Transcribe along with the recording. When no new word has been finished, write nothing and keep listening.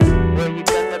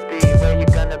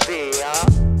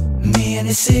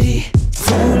the city,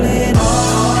 rolling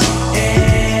on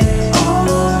and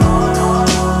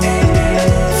on,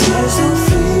 and flies and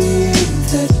flee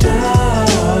the dark.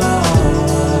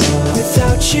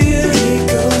 Without you, it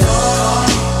goes on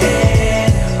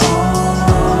and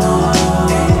on,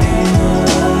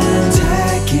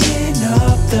 tagging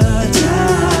up the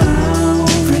town,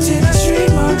 printing our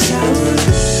street marks out.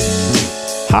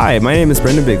 Hi, my name is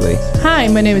Brendan Bigley. Hi,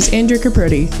 my name is Andrew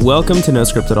Caprodi. Welcome to No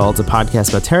Script at All. It's a podcast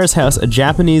about Terrace House, a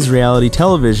Japanese reality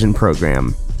television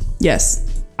program.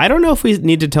 Yes. I don't know if we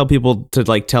need to tell people to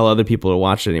tell other people to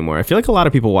watch it anymore. I feel like a lot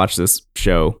of people watch this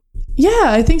show. Yeah,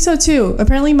 I think so too.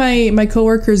 Apparently my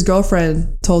coworker's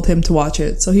girlfriend told him to watch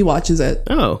it, so he watches it.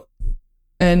 Oh,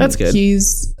 And that's good.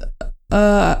 He's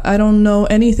I don't know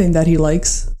anything that he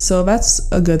likes, so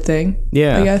that's a good thing.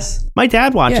 Yeah. I guess. My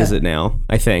dad watches Yeah. it now,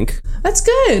 I think. That's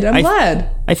good. I'm glad.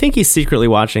 I think he's secretly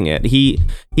watching it. He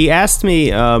asked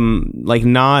me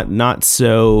not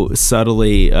so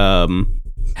subtly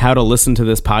how to listen to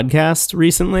this podcast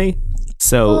recently.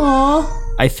 So Aww.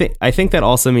 I think that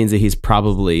also means that he's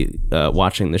probably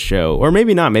watching the show, or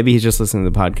maybe not. Maybe he's just listening to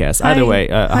the podcast. Either way,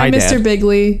 hi, Mr. Dad.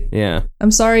 Bigley. Yeah.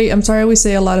 I'm sorry we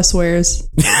say a lot of swears.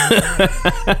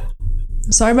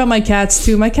 Sorry about my cats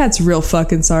too. My cat's real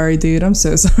fucking sorry, dude. I'm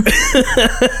so sorry.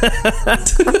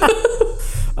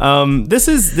 This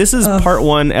is part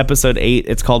 1, episode 8.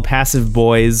 It's called Passive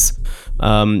Boys.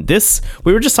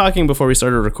 We were just talking before we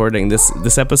started recording.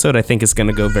 This episode, I think, is going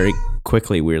to go very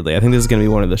quickly. Weirdly, I think this is going to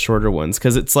be one of the shorter ones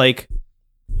because it's like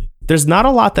there's not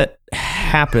a lot that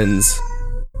happens.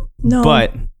 No,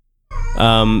 But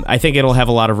I think it'll have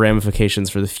a lot of ramifications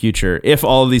for the future if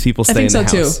all of these people stay in the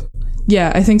house. Too.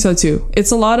 Yeah, I think so too.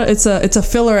 It's a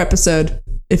filler episode,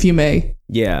 if you may.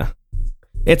 Yeah,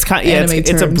 it's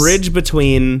a bridge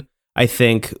between, I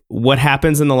think, what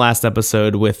happens in the last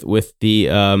episode with the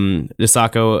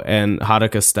Misako and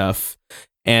Haruka stuff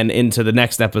and into the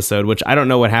next episode, which I don't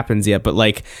know what happens yet, but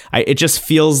it just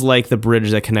feels like the bridge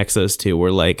that connects those two,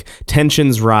 where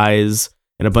tensions rise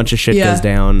and a bunch of shit goes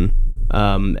down,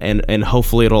 and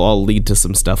hopefully it'll all lead to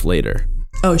some stuff later.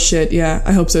 Oh shit, yeah,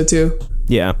 I hope so too.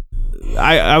 Yeah.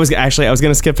 I was going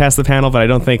to skip past the panel, but I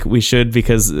don't think we should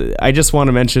because I just want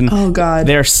to mention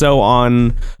they're so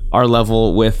on our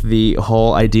level with the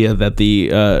whole idea that the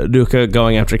Ruka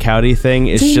going after Cowdy thing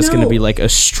is just going to be a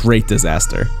straight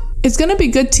disaster. It's going to be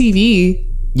good TV.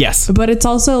 Yes. But it's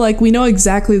also we know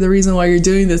exactly the reason why you're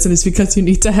doing this, and it's because you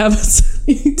need to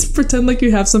you need to pretend like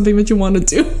you have something that you want to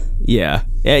do. Yeah.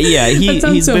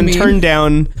 He's so been mean. turned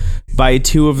down by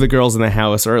 2 of the girls in the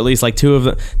house, or at least 2 of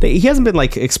them. He hasn't been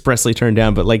expressly turned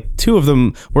down, but 2 of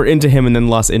them were into him and then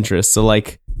lost interest. So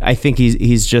I think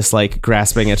he's just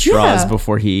grasping at straws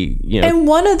before he And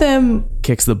one of them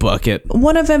kicks the bucket.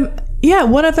 One of them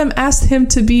asked him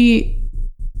to be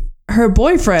her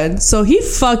boyfriend, so he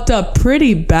fucked up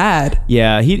pretty bad.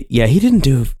 Yeah, he didn't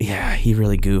do. Yeah, he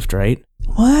really goofed, right?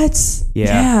 What?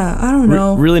 Yeah, I don't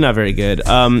know. Really not very good.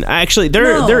 Actually,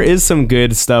 there is some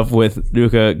good stuff with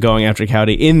Ruka going after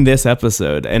Cowdy in this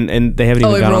episode, and they haven't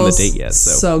even gone on the date yet.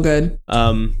 So good.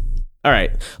 All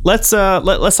right, let's talk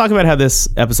about how this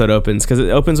episode opens, because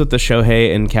it opens with the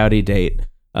Shohei and Cowdy date.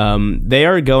 They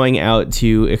are going out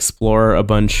to explore a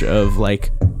bunch of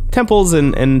temples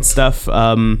and stuff.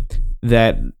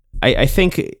 That I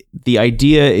think the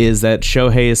idea is that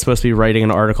Shohei is supposed to be writing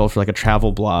an article for a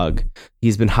travel blog.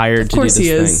 He's been hired to do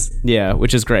this thing. Yeah,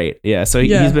 which is great. Yeah, so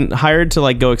he's been hired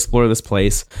to go explore this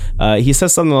place. He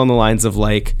says something along the lines of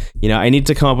I need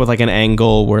to come up with an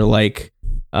angle where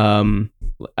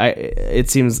it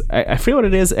seems I forget what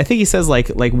it is. I think he says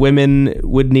women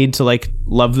would need to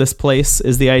love this place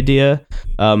is the idea,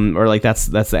 or that's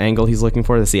the angle he's looking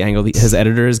for. That's the angle his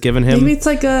editor has given him. Maybe it's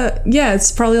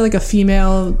it's probably a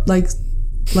female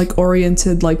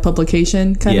oriented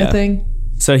publication kind of thing.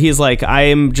 So he's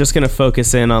I'm just gonna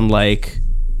focus in on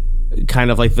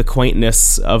kind of the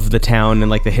quaintness of the town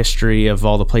and the history of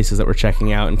all the places that we're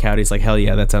checking out. And Cowdy's hell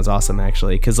yeah, that sounds awesome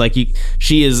actually, because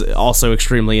she is also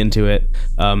extremely into it,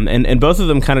 and both of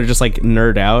them kind of just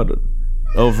nerd out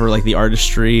over the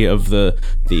artistry of the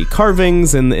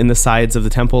carvings and in the sides of the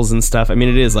temples and stuff. I mean,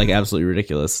 it is absolutely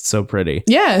ridiculous. It's so pretty.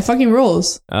 Yeah, it fucking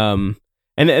rules. And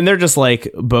they're just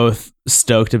both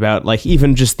stoked about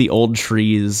even just the old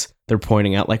trees they're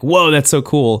pointing out, whoa, that's so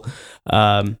cool.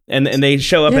 And they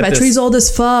show up at that this tree's old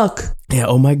as fuck. Yeah,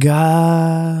 oh my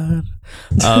god.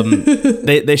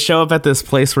 They show up at this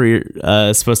place where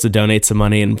you're supposed to donate some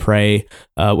money and pray,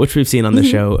 which we've seen on the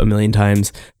show a million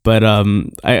times. But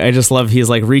I just love, he's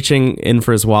reaching in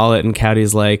for his wallet, and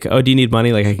Cowdy's oh, do you need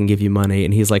money? I can give you money.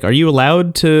 And he's are you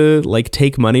allowed to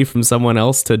take money from someone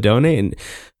else to donate? And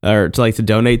or to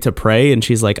donate to Prey, and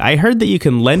she's like, I heard that you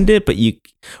can lend it, but you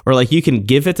can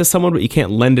give it to someone, but you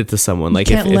can't lend it to someone.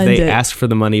 Like if they ask for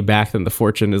the money back, then the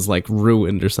fortune is like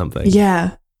ruined or something.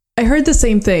 Yeah, I heard the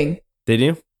same thing. Did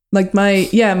you? Like my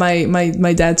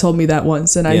dad told me that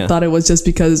once, and I thought it was just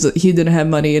because he didn't have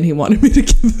money and he wanted me to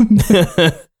give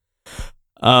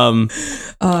him.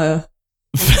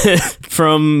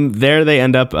 From there, they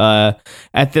end up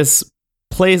at this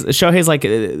place. Shohei's like,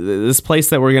 this place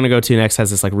that we're gonna go to next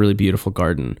has this like really beautiful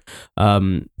garden.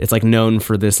 It's like known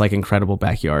for this like incredible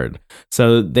backyard.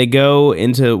 So they go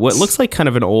into what looks like kind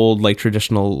of an old like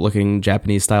traditional looking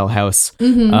Japanese style house.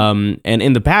 And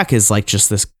in the back is like just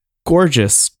this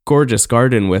gorgeous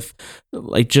garden with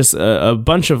like just a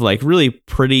bunch of like really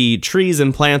pretty trees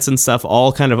and plants and stuff,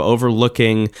 all kind of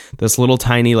overlooking this little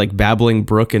tiny like babbling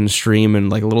brook and stream, and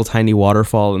like a little tiny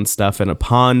waterfall and stuff, and a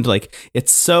pond. Like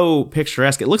it's so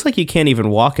picturesque. It looks like you can't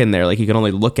even walk in there. Like you can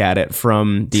only look at it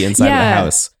from the inside of the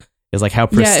house. It's like how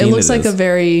pristine it looks like a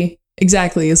very,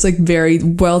 exactly, it's like very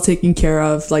well taken care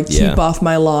of, like keep off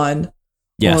my lawn,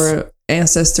 or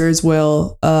ancestors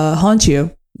will haunt you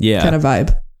kind of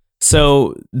vibe.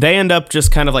 So they end up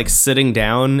just kind of like sitting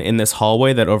down in this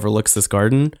hallway that overlooks this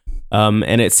garden.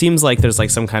 And it seems like there's like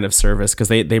some kind of service, because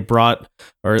they brought,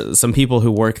 or some people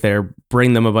who work there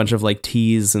bring them a bunch of like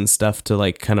teas and stuff to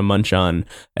like kind of munch on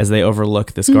as they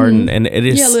overlook this garden. And it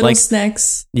is little like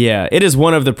snacks. Yeah, it is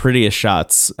one of the prettiest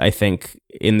shots, I think,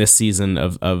 in this season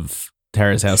of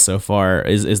Terrace House so far,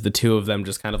 is the two of them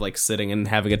just kind of like sitting and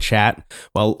having a chat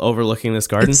while overlooking this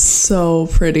garden. It's so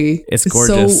pretty. It's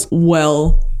gorgeous.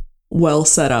 So well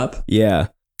set up. Yeah,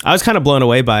 I was kind of blown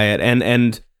away by it,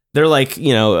 and they're like,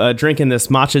 drinking this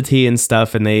matcha tea and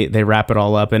stuff, and they wrap it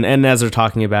all up, and as they're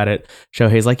talking about it,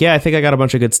 Shohei's like, yeah, I think I got a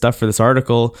bunch of good stuff for this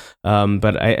article,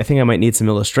 but I think I might need some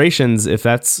illustrations, if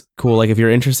that's cool. Like if you're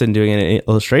interested in doing any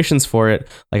illustrations for it,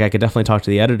 like I could definitely talk to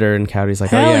the editor. And Cody's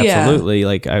like, Hell oh yeah, absolutely,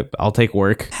 like I'll take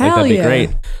work. Hell like that'd be yeah. great.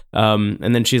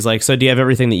 And then she's like, so do you have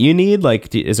everything that you need?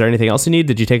 Like, is there anything else you need?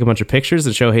 Did you take a bunch of pictures?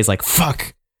 And Shohei's like,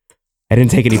 fuck, I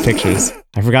didn't take any pictures.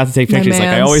 I forgot to take pictures. Like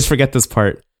I always forget this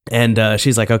part. And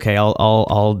she's like, okay,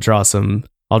 I'll draw some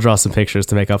pictures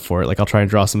to make up for it. Like I'll try and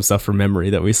draw some stuff from memory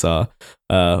that we saw.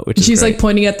 Which is she's great. like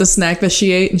pointing at the snack that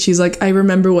she ate, and she's like, I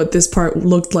remember what this part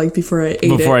looked like before I ate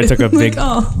it. Before I took a big,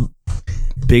 like,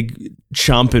 big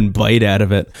chomp and bite out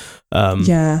of it.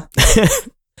 Yeah.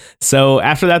 So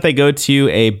after that, they go to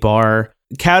a bar.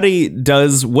 Cowdy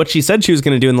does what she said she was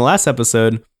going to do in the last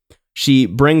episode. She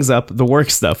brings up the work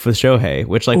stuff with Shohei,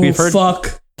 which like we've heard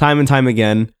time and time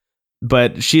again.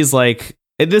 But she's like,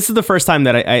 this is the first time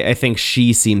that I think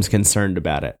she seems concerned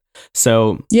about it.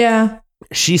 So yeah,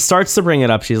 she starts to bring it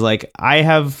up. She's like, I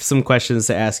have some questions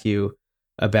to ask you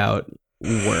about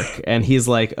work. And he's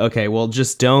like, okay, well,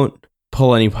 just don't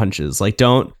pull any punches. Like,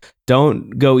 don't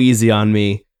go easy on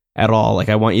me at all. Like,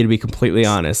 I want you to be completely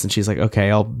honest. And she's like,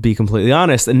 okay, I'll be completely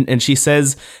honest. And she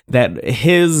says that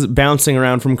his bouncing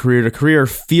around from career to career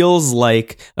feels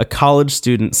like a college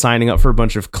student signing up for a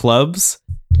bunch of clubs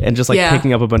and just like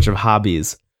picking up a bunch of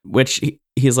hobbies, which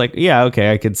he's like, yeah,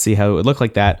 okay, I could see how it would look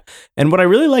like that. And what I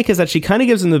really like is that she kind of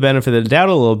gives him the benefit of the doubt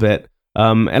a little bit.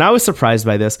 And I was surprised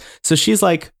by this. So she's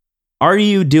like, are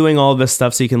you doing all this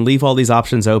stuff so you can leave all these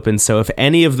options open? So if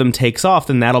any of them takes off,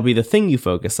 then that'll be the thing you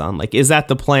focus on. Like, is that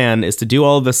the plan, is to do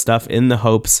all of this stuff in the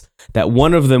hopes that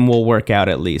one of them will work out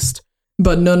at least?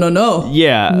 But no.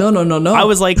 Yeah. No. I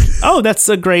was like, oh, that's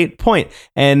a great point.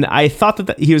 And I thought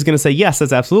that he was going to say, yes,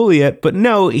 that's absolutely it. But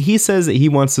no, he says that he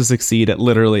wants to succeed at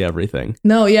literally everything.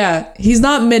 No, yeah. He's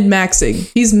not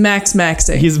mid-maxing. He's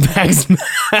max-maxing. He's max.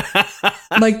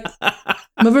 Like,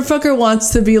 motherfucker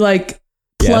wants to be like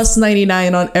plus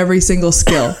 99 on every single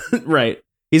skill. Right.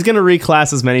 He's going to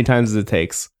reclass as many times as it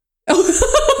takes.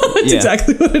 That's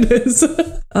exactly what it is.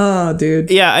 Oh, dude.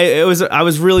 Yeah, I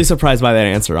was really surprised by that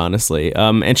answer, honestly.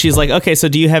 And she's like, okay, so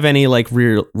do you have any like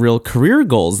real career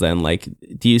goals then? Like,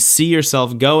 do you see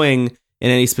yourself going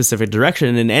in any specific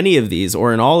direction in any of these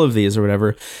or in all of these or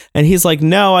whatever? And he's like,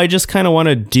 no, I just kind of want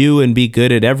to do and be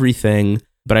good at everything,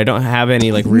 but I don't have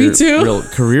any like real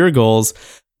career goals.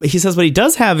 But he says what he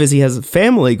does have is he has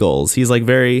family goals. He's like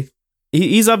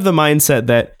he's of the mindset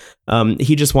that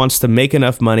he just wants to make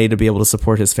enough money to be able to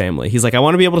support his family. He's like, I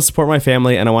want to be able to support my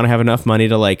family, and I want to have enough money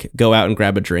to like go out and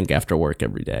grab a drink after work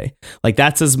every day. Like,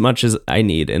 that's as much as I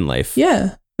need in life.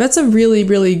 Yeah, that's a really,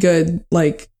 really good,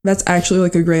 like, that's actually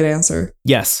like a great answer.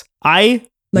 Yes, I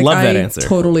love that answer.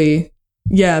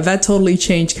 That totally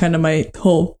changed kind of my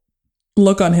whole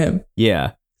look on him.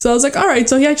 Yeah. So I was like, all right,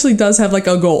 so he actually does have like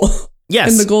a goal.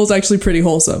 Yes. And the goal is actually pretty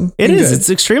wholesome. It is. Good. It's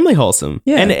extremely wholesome.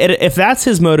 Yeah. And if that's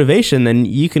his motivation, then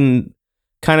you can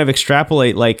kind of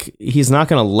extrapolate, like, he's not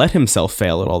going to let himself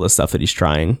fail at all the stuff that he's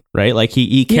trying, right? Like,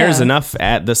 he cares enough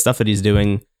at the stuff that he's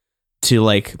doing to,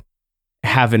 like,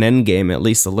 have an end game, at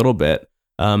least a little bit.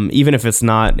 Even if it's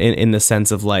not in the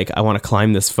sense of, like, I want to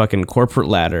climb this fucking corporate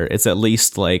ladder, it's at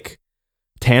least, like,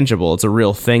 tangible. It's a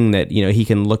real thing that, you know, he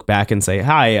can look back and say,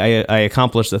 hi, I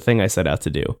accomplished the thing I set out to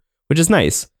do, which is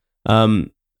nice.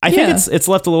 I think it's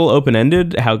left a little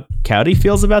open-ended how Cowdy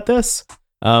feels about this.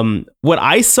 What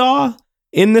I saw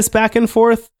in this back and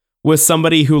forth was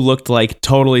somebody who looked like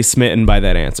totally smitten by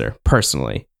that answer,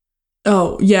 personally.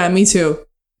 Oh, yeah, me too.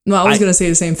 No, I was going to say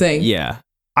the same thing. Yeah.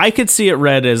 I could see it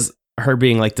read as her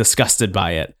being, like, disgusted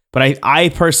by it. But I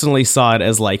personally saw it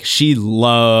as, like, she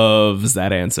loves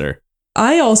that answer.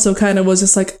 I also kind of was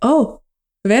just like, oh,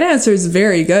 that answer is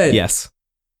very good. Yes.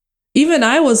 Even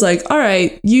I was like, all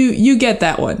right, you get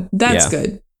that one. That's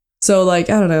good. So, like,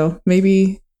 I don't know,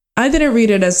 maybe I didn't read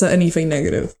it as anything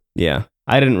negative. Yeah,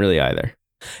 I didn't really either.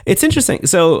 It's interesting.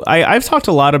 So I've talked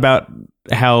a lot about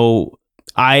how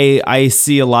I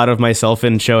see a lot of myself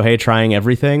in Shohei trying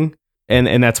everything.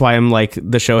 And that's why I'm like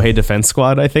the Shohei Defense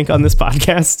Squad, I think, on this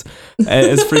podcast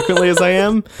as frequently as I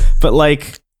am. But,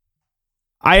 like,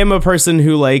 I am a person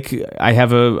who, like, I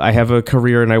have a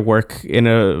career and I work in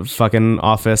a fucking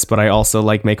office, but I also,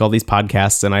 like, make all these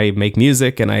podcasts and I make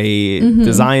music and I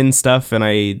design stuff and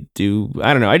I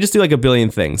don't know. I just do, like, a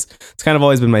billion things. It's kind of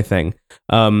always been my thing.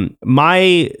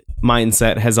 My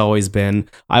mindset has always been,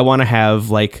 I want to have,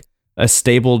 like, a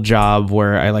stable job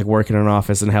where I, like, work in an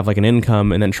office and have, like, an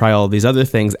income and then try all these other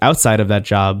things outside of that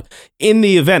job in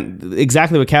the event,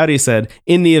 exactly what Cowdy said,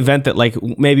 in the event that, like,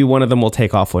 maybe one of them will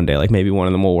take off one day, like maybe one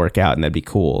of them will work out and that'd be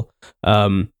cool.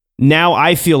 Now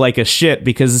I feel like a shit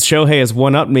because Shohei has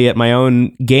one-upped me at my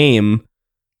own game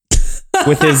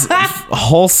with his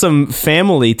wholesome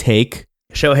family take.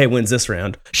 Shohei wins this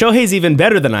round. Shohei's even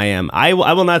better than I am. I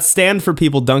will not stand for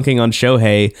people dunking on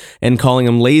Shohei and calling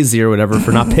him lazy or whatever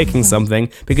for not picking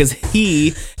something because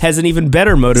he has an even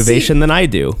better motivation than I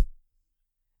do.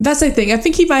 That's the thing. I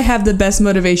think he might have the best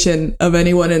motivation of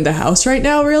anyone in the house right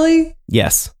now, really.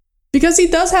 Yes. Because he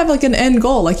does have, like, an end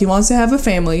goal. Like, he wants to have a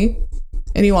family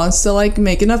and he wants to, like,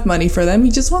 make enough money for them.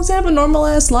 He just wants to have a normal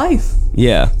ass life.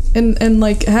 Yeah. And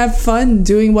like, have fun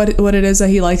doing what it is that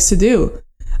he likes to do.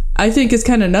 I think it's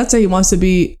kind of nuts that he wants to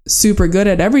be super good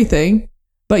at everything.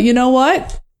 But you know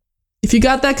what? If you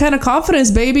got that kind of confidence,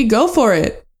 baby, go for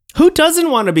it. Who doesn't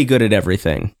want to be good at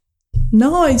everything?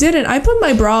 No, I didn't. I put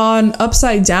my bra on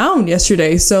upside down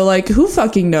yesterday. So, like, who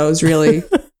fucking knows, really?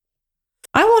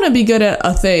 I want to be good at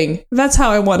a thing. That's how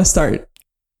I want to start.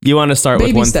 You want to start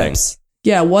Baby with one steps. thing.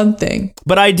 Yeah, one thing.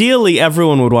 But ideally,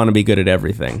 everyone would want to be good at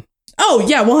everything. Oh,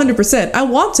 yeah, 100%. I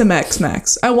want to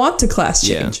max. I want to class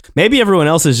change. Yeah. Maybe everyone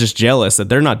else is just jealous that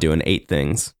they're not doing 8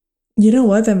 things. You know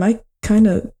what? That might kind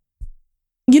of...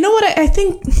 You know what? I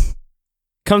think...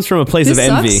 Comes from a place of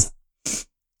envy.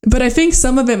 But I think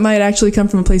some of it might actually come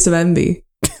from a place of envy.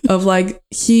 Of, like,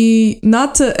 he...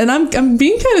 Not to... And I'm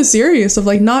being kind of serious. Of,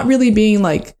 like, not really being,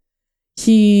 like...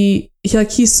 He's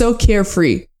so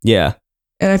carefree. Yeah.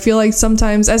 And I feel like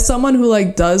sometimes as someone who,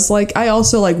 like, does, like, I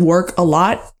also, like, work a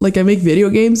lot. Like, I make video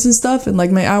games and stuff and,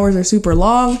 like, my hours are super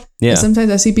long. Yeah. And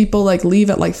sometimes I see people, like, leave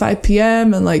at, like, 5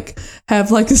 p.m. and, like, have,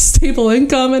 like, a stable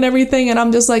income and everything. And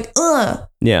I'm just like,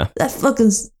 yeah, that fucking,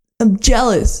 I'm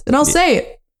jealous. And I'll say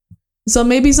it. So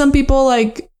maybe some people,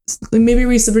 like, maybe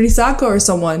Risako or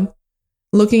someone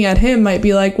looking at him might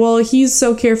be like, well, he's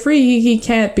so carefree. He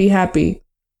can't be happy.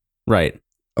 Right.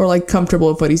 Or, like, comfortable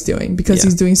with what he's doing because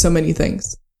he's doing so many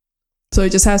things. So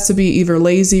it just has to be either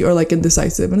lazy or, like,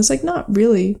 indecisive. And it's like, not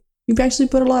really. You've actually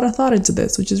put a lot of thought into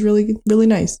this, which is really, really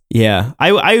nice. Yeah, I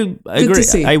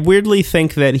agree. I weirdly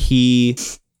think that he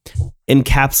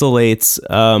encapsulates,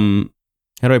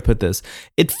 how do I put this?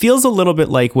 It feels a little bit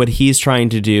like what he's trying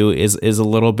to do is a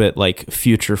little bit like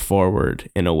future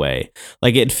forward in a way.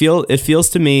 Like it feels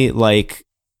to me like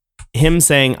him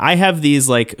saying, I have these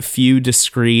like few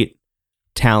discrete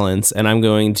talents and I'm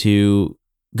going to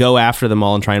go after them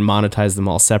all and try and monetize them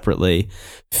all separately,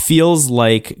 feels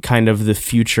like kind of the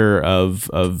future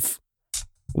of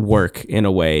work in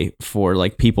a way for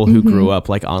like people who grew up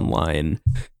like online.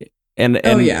 And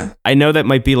I know that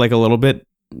might be like a little bit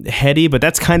heady, but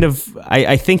that's kind of,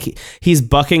 I think he's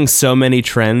bucking so many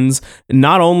trends,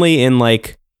 not only in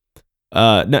like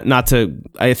not to,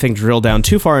 I think, drill down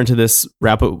too far into this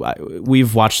wrap up.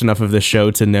 We've watched enough of this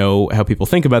show to know how people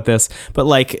think about this, but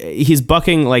like he's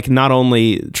bucking like not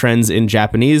only trends in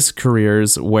Japanese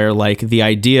careers where like the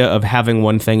idea of having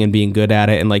one thing and being good at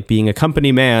it and like being a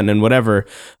company man and whatever,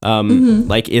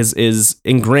 like is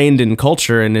ingrained in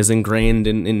culture and is ingrained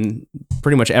in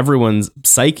pretty much everyone's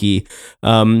psyche.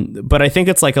 But I think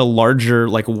it's like a larger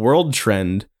like world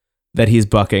trend that he's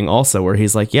bucking also, where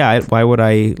he's like, yeah, why would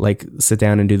I like sit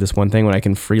down and do this one thing when I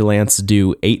can freelance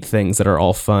do 8 things that are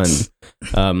all fun?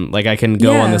 Like I can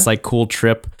go on this like cool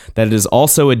trip that is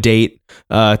also a date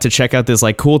to check out this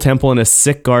like cool temple in a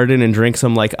sick garden and drink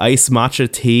some like ice matcha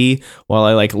tea while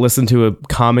I like listen to a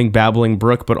calming babbling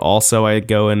brook. But also I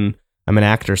go and I'm an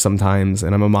actor sometimes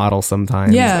and I'm a model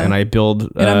sometimes. Yeah. And I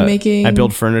build I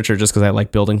build furniture just because I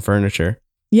like building furniture.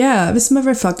 Yeah, this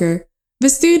motherfucker.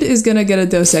 This dude is gonna get a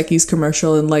Dos Equis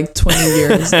commercial in like 20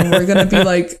 years, and we're gonna be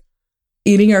like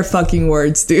eating our fucking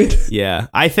words, dude. Yeah,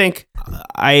 I think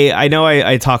I know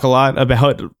I talk a lot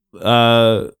about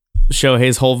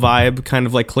Shohei's whole vibe kind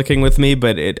of like clicking with me,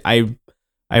 but I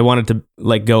wanted to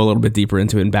like go a little bit deeper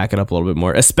into it and back it up a little bit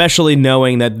more, especially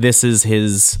knowing that this is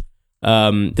his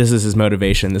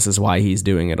motivation. This is why he's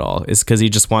doing it all, is because he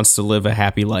just wants to live a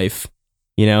happy life.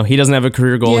 You know, he doesn't have a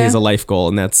career goal. Yeah. He has a life goal.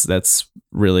 And that's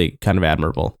really kind of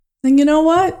admirable. And you know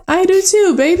what? I do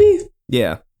too, baby.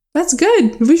 Yeah. That's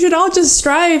good. We should all just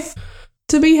strive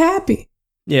to be happy.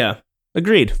 Yeah.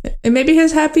 Agreed. And maybe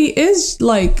his happy is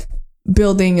like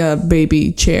building a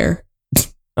baby chair.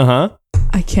 Uh-huh.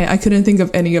 I couldn't think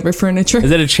of any other furniture.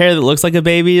 Is it a chair that looks like a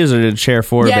baby, or is it a chair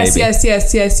for a baby?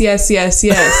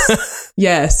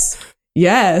 Yes.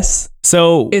 Yes.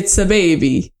 So it's a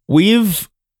baby. We've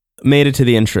made it to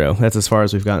the intro. That's as far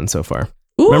as we've gotten so far.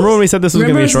 Ooh, remember when we said this was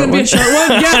going to be a short one?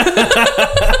 Yeah.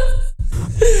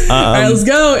 All right, let's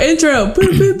go. Intro. Boop,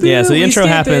 boop, boop. Yeah, so the intro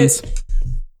happens.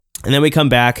 And then we come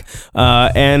back,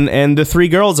 and the 3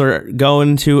 girls are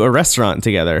going to a restaurant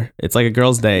together. It's like a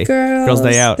girls' day. Girls'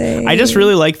 day out. I just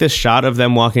really like this shot of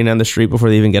them walking down the street before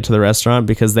they even get to the restaurant,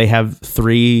 because they have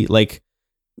 3 like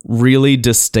really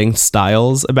distinct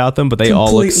styles about them, but they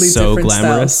all look so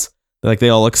glamorous. Styles. Like they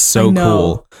all look so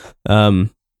cool.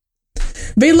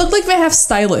 They look like they have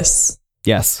stylists.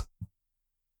 Yes.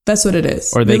 That's what it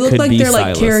is. Or they look could like be they're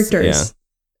stylists. Like characters.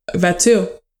 Yeah. That too.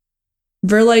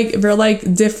 They're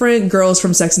like different girls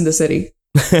from Sex and the City.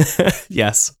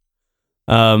 Yes.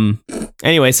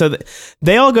 Anyway, so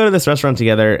they all go to this restaurant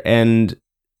together, and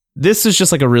this is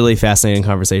just like a really fascinating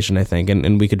conversation, I think,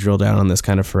 and we could drill down on this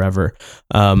kind of forever.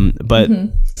 But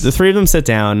the 3 of them sit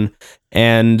down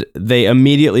and they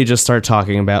immediately just start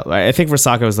talking about, I think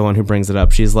Risako is the one who brings it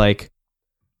up. She's like,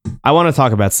 I want to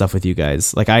talk about stuff with you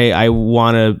guys. Like, I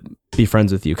want to be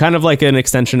friends with you. Kind of like an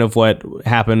extension of what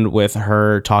happened with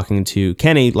her talking to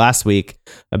Kenny last week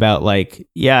about like,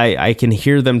 yeah, I can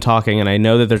hear them talking and I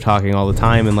know that they're talking all the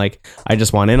time. And like, I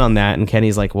just want in on that. And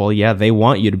Kenny's like, well, yeah, they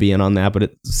want you to be in on that, but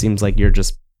it seems like you're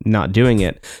just not doing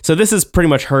it. So this is pretty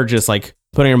much her just like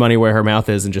putting her money where her mouth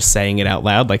is and just saying it out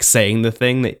loud, like saying the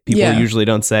thing that people usually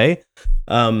don't say.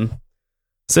 So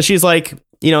she's like,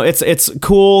 you know, it's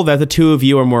cool that the 2 of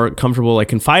you are more comfortable like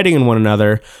confiding in one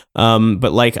another.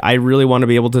 But like, I really want to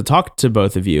be able to talk to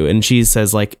both of you. And she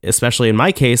says like, especially in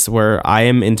my case where I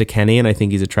am into Kenny and I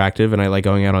think he's attractive and I like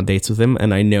going out on dates with him.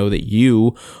 And I know that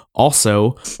you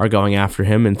also are going after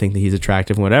him and think that he's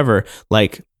attractive and whatever.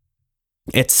 Like,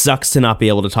 it sucks to not be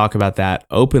able to talk about that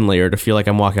openly or to feel like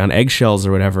I'm walking on eggshells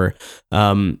or whatever.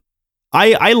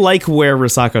 I like where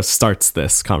Risako starts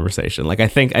this conversation. Like, I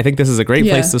think this is a great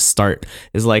place to start,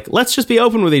 is like, let's just be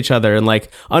open with each other and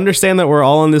like understand that we're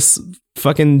all on this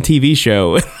fucking TV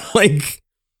show. Like,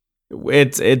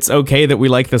 it's okay that we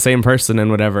like the same person and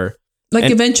whatever. Like,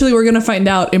 and eventually we're going to find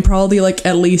out in probably like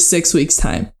at least 6 weeks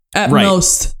time. At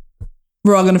most,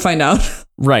 we're all going to find out.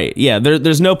 Right. Yeah.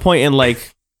 There's no point in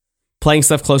like playing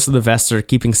stuff close to the vest or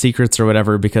keeping secrets or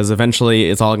whatever, because eventually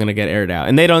it's all going to get aired out.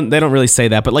 And they don't really say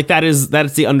that, but like that is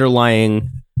the underlying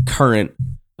current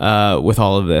with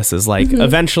all of this, is like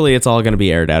eventually it's all going to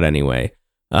be aired out anyway.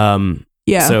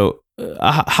 So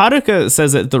Haruka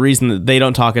says that the reason that they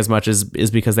don't talk as much is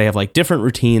because they have like different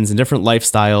routines and different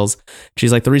lifestyles.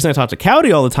 She's like, the reason I talk to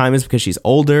Cowdy all the time is because she's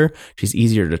older, she's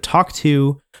easier to talk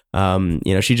to. You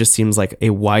know, she just seems like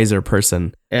a wiser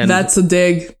person. And that's a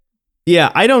dig.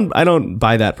 Yeah, I don't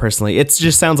buy that personally. It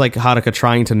just sounds like Haruka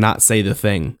trying to not say the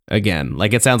thing again.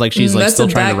 Like, it sounds like she's like still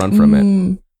trying to run from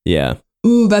it. Yeah.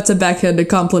 Ooh, that's a backhanded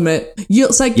compliment.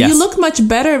 It's like, you look much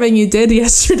better than you did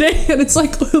yesterday. And it's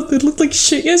like, it looked like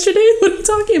shit yesterday? What are you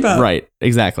talking about? Right,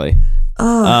 exactly.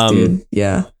 Oh, dude,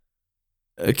 yeah.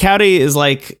 Cowdy is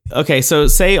like, okay, so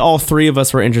say all three of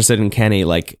us were interested in Kenny,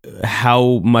 like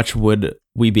how much would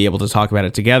we be able to talk about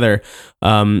it together?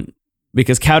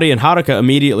 Because Cowdy and Haruka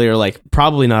immediately are like,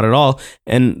 probably not at all.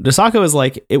 And Dosako is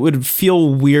like, it would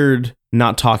feel weird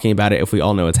not talking about it if we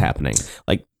all know it's happening.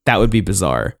 Like, that would be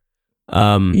bizarre.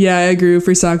 Yeah, I agree with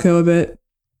Risako a bit.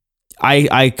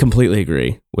 I completely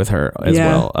agree with her as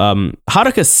well.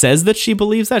 Haruka says that she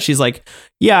believes that. She's like,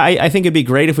 yeah, I think it'd be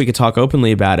great if we could talk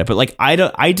openly about it. But like, I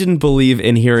didn't believe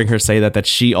in hearing her say that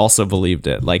she also believed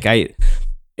it. Like,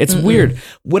 it's weird.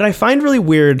 What I find really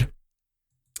weird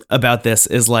about this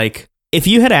is like, if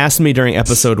you had asked me during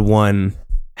episode 1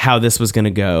 how this was going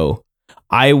to go,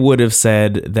 I would have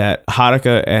said that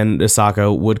Haruka and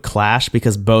Dosako would clash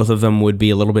because both of them would be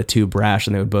a little bit too brash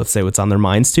and they would both say what's on their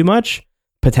minds too much,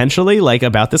 potentially, like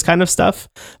about this kind of stuff.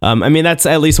 I mean, that's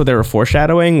at least what they were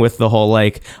foreshadowing with the whole,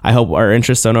 like, I hope our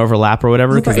interests don't overlap or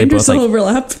whatever. Because they both, like,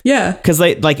 overlap. Yeah. Because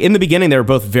they, like, in the beginning, they were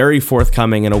both very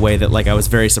forthcoming in a way that, like, I was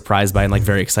very surprised by and, like,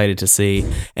 very excited to see.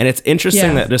 And it's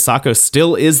interesting that Dosako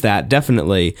still is that,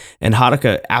 definitely. And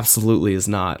Haruka absolutely is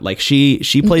not. Like,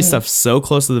 she plays stuff so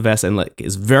close to the vest and, like,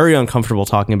 is very uncomfortable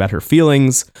talking about her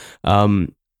feelings in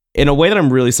a way that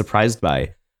I'm really surprised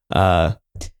by.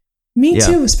 Me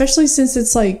too, especially since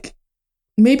it's like,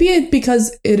 maybe because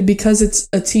it's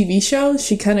a TV show,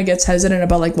 she kind of gets hesitant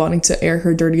about like wanting to air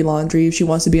her dirty laundry if she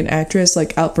wants to be an actress,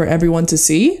 like out for everyone to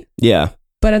see. Yeah.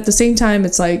 But at the same time,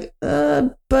 it's like,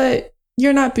 but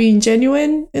you're not being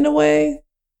genuine in a way.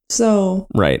 So,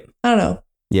 right. I don't know.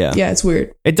 Yeah. Yeah, it's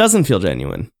weird. It doesn't feel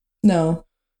genuine. No.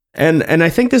 And I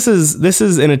think this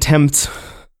is an attempt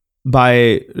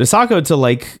by Dosako to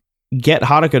like get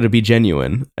Haruka to be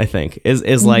genuine, I think,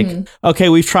 is like, okay,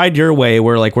 we've tried your way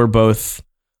where like we're both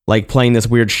like playing this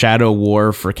weird shadow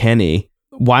war for Kenny.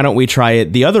 Why don't we try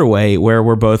it the other way where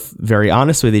we're both very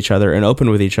honest with each other and open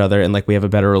with each other and like we have a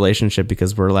better relationship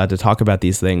because we're allowed to talk about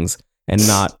these things and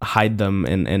not hide them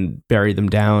and bury them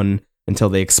down until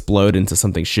they explode into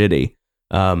something shitty.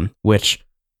 Which,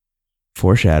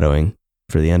 foreshadowing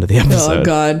for the end of the episode. Oh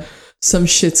god, some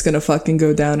shit's gonna fucking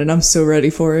go down and I'm so ready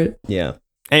for it. Yeah.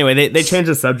 Anyway, they change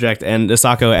the subject, and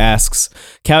Dosako asks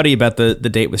Cowdy about the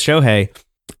date with Shohei,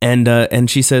 and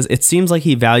she says, it seems like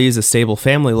he values a stable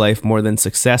family life more than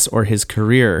success or his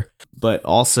career. But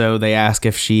also, they ask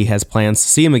if she has plans to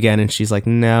see him again, and she's like,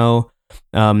 no.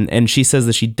 And she says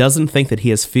that she doesn't think that he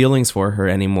has feelings for her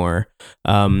anymore.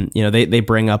 They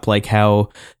bring up like how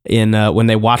in when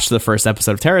they watched the first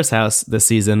episode of Terrace House this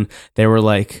season, they were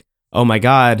like, oh my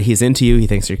God, he's into you. He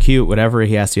thinks you're cute, whatever.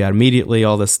 He asked you out immediately,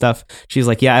 all this stuff. She's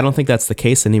like, yeah, I don't think that's the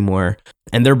case anymore.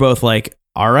 And they're both like,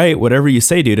 all right, whatever you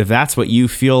say, dude, if that's what you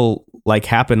feel like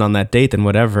happened on that date, then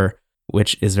whatever,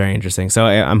 which is very interesting. So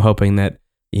I'm hoping that,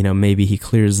 maybe he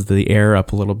clears the air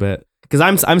up a little bit because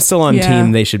I'm still on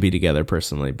team. They should be together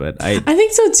personally, but I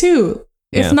think so too.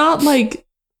 If not, like,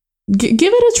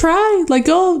 give it a try. Like,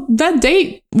 go that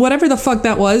date, whatever the fuck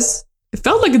that was. It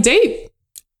felt like a date.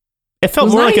 It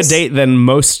felt more like a date than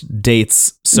most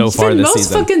dates so far this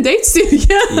season. Most fucking dates do.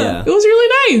 Yeah. It was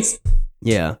really nice.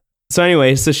 Yeah. So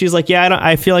anyway, so she's like, yeah,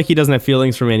 I feel like he doesn't have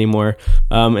feelings for me anymore.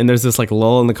 And there's this like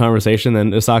lull in the conversation.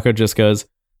 Then Dosako just goes,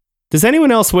 does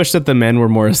anyone else wish that the men were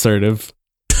more assertive?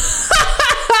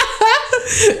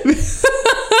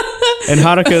 And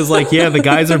Haruka is like, yeah, the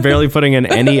guys are barely putting in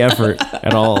any effort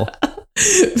at all.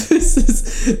 This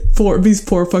is these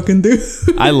poor fucking dudes.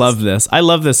 I love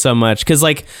this so much because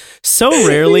like so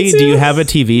rarely do you have a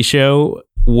TV show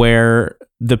where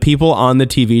the people on the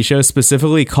TV show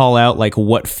specifically call out like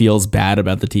what feels bad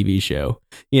about the TV show,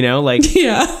 like,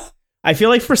 yeah, I feel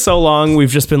like for so long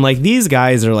we've just been like, these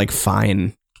guys are like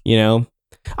fine,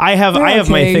 I have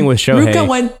my thing with Shohei. Ruka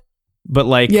went, but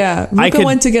like, yeah, Ruka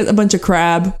went to get a bunch of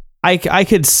crab. I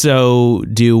could so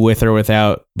do with or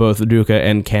without both Ruka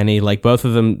and Kenny. Like both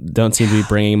of them don't seem to be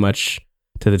bringing much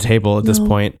to the table at this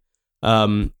point.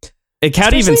 Cowdy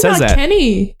even says that.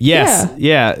 Kenny. Yes.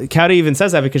 Yeah. Cowdy even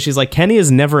says that because she's like, Kenny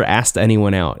has never asked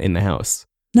anyone out in the house.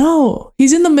 No,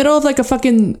 he's in the middle of like a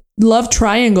fucking love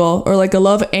triangle or like a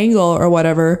love angle or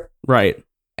whatever. Right.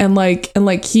 And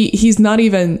he's not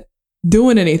even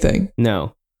doing anything.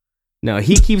 No,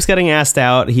 he keeps getting asked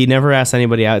out. He never asks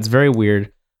anybody out. It's very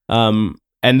weird.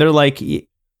 And they're like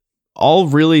all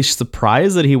really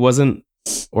surprised that he wasn't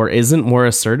or isn't more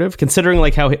assertive, considering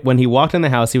like how when he walked in the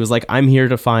house, he was like, I'm here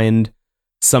to find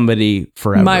somebody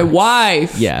forever. My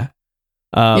wife. Yeah.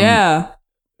 Yeah.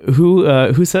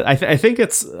 Who said, I think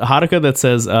it's Haruka that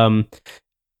says, oh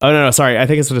no, sorry. I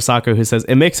think it's Dosako who says,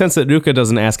 it makes sense that Ruka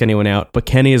doesn't ask anyone out, but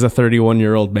Kenny is a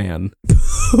 31-year-old man.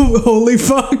 Holy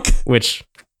fuck. Which.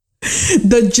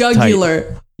 The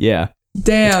jugular. Tight. Yeah.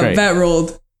 Damn, great. that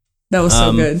ruled. That was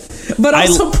so good. But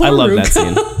also, poor I love Ruka.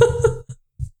 that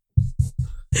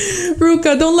scene.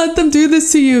 Ruka, don't let them do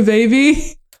this to you,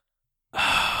 baby.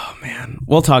 Oh man,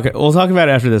 we'll talk about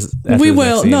it after this. We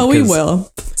will. No, we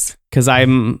will. Because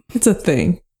It's a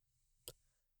thing.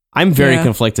 I'm very Yeah.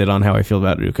 conflicted on how I feel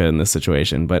about Ruka in this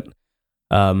situation, but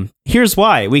here's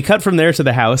why. We cut from there to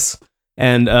the house,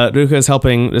 and Ruka is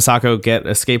helping Risako get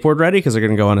a skateboard ready because they're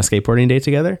going to go on a skateboarding date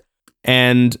together.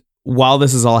 And while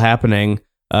this is all happening,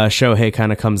 Shohei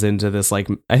kind of comes into this, like,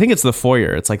 I think it's the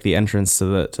foyer. It's like the entrance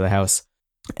to the house.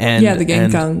 And Yeah, the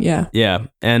Genkan. Yeah. Yeah.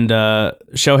 And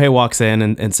Shohei walks in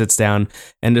and sits down,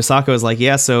 and Risako is like,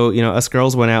 yeah, so, us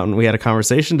girls went out and we had a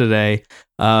conversation today.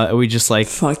 We just like,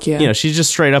 Fuck yeah. she just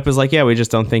straight up is like, yeah, we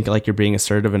just don't think like you're being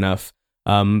assertive enough.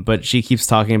 But she keeps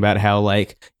talking about how,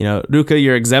 like, Ruka,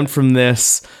 you're exempt from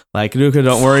this. Like, Ruka,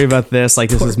 don't worry about this. Like,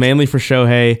 this is mainly for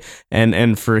Shohei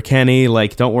and for Kenny.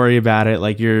 Like, don't worry about it.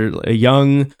 Like, you're a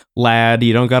young lad.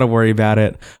 You don't got to worry about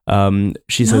it.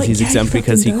 She says he's exempt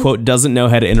because he, quote, doesn't know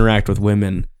how to interact with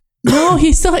women. No, he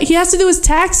has to do his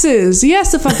taxes. He has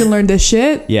to fucking learn this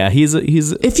shit. Yeah, he's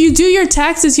If you do your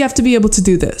taxes, you have to be able to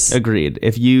do this. agreed.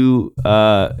 If you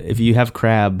have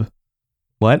crab,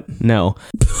 what? No.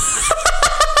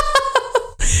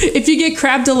 If you get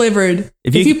crab delivered,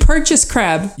 if you- you purchase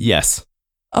crab, Yes,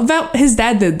 about his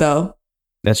dad did though.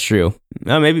 that's true.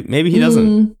 Maybe he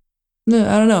doesn't. No,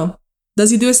 I don't know. Does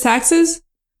he do his taxes?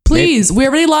 Please, we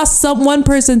already lost one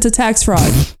person to tax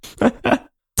fraud.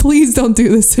 Please don't do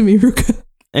this to me, Ruka.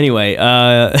 Anyway,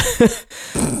 at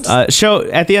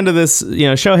the end of this,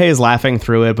 Shohei is laughing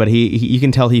through it, but he you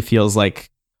can tell he feels like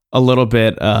a little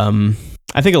bit,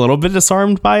 I think a little bit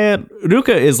disarmed by it.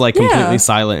 Ruka is like completely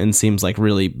silent and seems like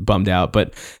really bummed out.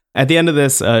 But at the end of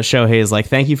this, Shohei is like,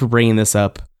 thank you for bringing this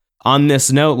up. On this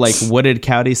note, like, what did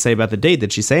Cowdy say about the date?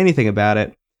 Did she say anything about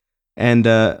it? And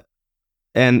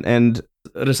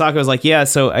Risako is like, yeah,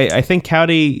 so I think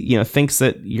Cowdy, thinks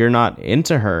that you're not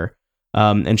into her.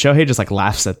 And Shohei just like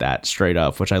laughs at that straight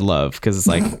up, which I love, because it's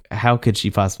like, how could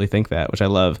she possibly think that? Which I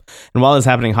love. And while this is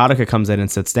happening, Haruka comes in and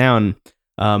sits down,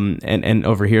 and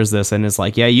overhears this and is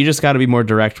like, yeah, you just got to be more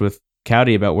direct with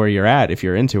Cowdy about where you're at. If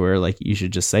you're into her, like, you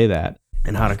should just say that.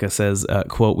 And Haruka says,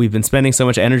 quote, we've been spending so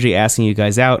much energy asking you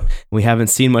guys out, and we haven't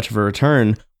seen much of a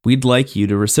return. We'd like you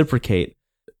to reciprocate.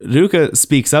 Ruka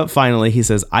speaks up finally. He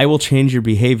says, I will change your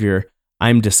behavior.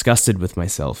 I'm disgusted with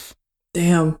myself.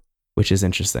 Damn. Which is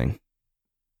interesting.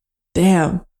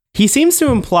 Damn. He seems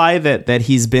to imply that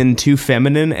he's been too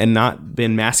feminine and not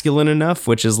been masculine enough,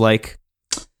 which is like,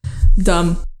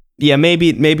 Dumb. yeah,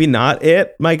 maybe not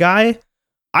it, my guy.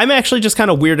 I'm actually just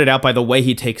kind of weirded out by the way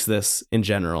he takes this in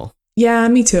general. Yeah,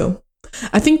 me too.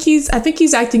 I think he's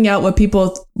acting out what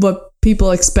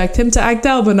people expect him to act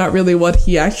out, but not really what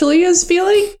he actually is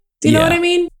feeling. Do you know what I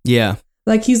mean? Yeah.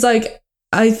 Like, he's like,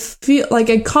 I feel like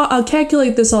I'll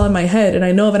calculate this all in my head, and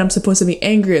I know that I'm supposed to be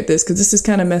angry at this because this is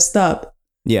kind of messed up.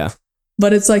 Yeah.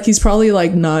 But it's like he's probably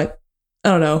like not. I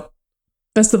don't know.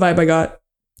 That's the vibe I got.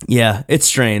 Yeah, it's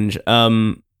strange.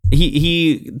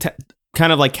 He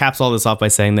kind of like caps all this off by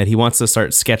saying that he wants to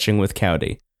start sketching with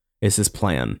Cowdy. Is his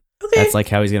plan. Okay. That's like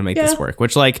how he's gonna make this work.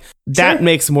 Which, like, that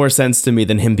makes more sense to me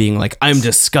than him being like, I'm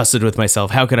disgusted with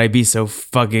myself. How could I be so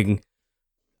fucking,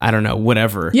 I don't know,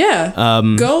 whatever. Yeah.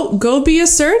 Go be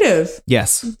assertive.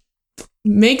 Yes.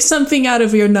 Make something out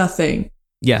of your nothing.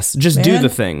 Yes. Just do Man. the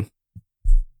thing.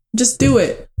 Just do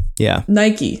it. Yeah.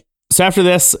 Nike. So after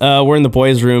this, we're in the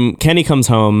boys' room. Kenny comes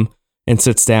home and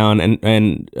sits down, and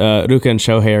Ruka and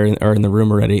Shohei are in the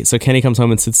room already. So Kenny comes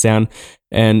home and sits down,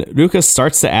 and Ruka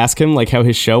starts to ask him like how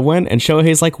his show went, and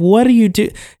Shohei's like, "What do you do?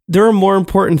 There are more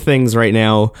important things right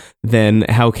now than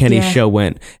how Kenny's show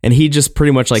went." And he just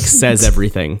pretty much like says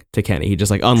everything to Kenny. He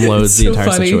just like unloads the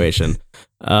entire situation.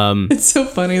 It's so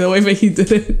funny the way that he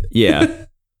did it. Yeah.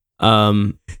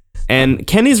 And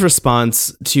Kenny's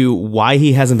response to why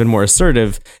he hasn't been more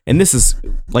assertive, and this is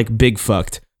like big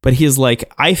fucked, but he's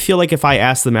like, I feel like if I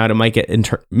ask them out, it might get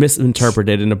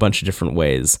misinterpreted in a bunch of different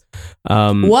ways.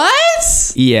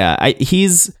 What? Yeah,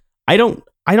 I don't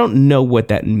know what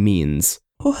that means.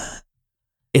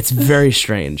 It's very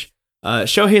strange.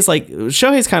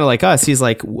 Shohei's kind of like us. He's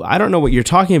like, I don't know what you're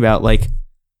talking about. Like,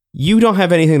 you don't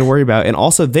have anything to worry about. And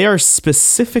also, they are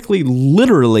specifically,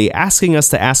 literally asking us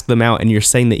to ask them out. And you're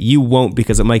saying that you won't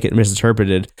because it might get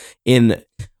misinterpreted in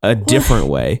a different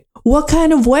way. What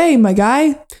kind of way, my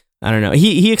guy? I don't know.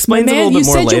 He explains it a little bit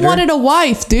more later. You said you wanted a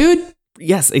wife, dude.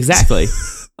 Yes, exactly.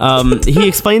 He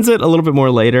explains it a little bit more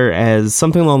later as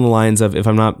something along the lines of, if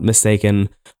I'm not mistaken,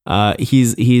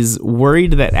 he's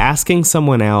worried that asking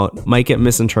someone out might get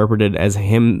misinterpreted as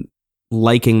him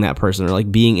liking that person or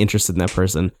like being interested in that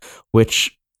person,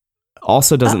 which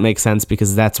also doesn't make sense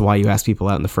because that's why you ask people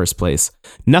out in the first place.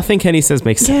 Nothing Kenny says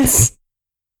makes sense.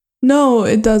 No,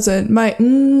 it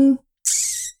doesn't.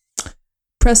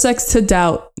 Press X to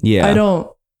doubt. Yeah.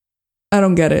 I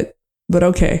don't get it, but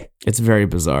okay. It's very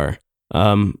bizarre.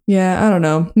 Yeah, I don't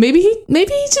know. Maybe he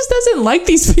just doesn't like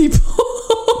these people.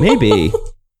 Maybe.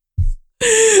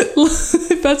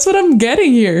 That's what I'm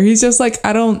getting here. He's just like,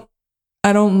 I don't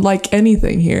like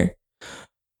anything here.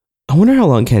 I wonder how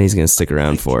long Kenny's going to stick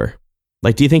around for.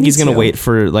 Like, do you think he's going to wait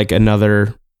for like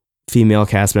another female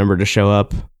cast member to show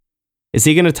up? Is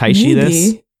he going to Taishi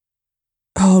this?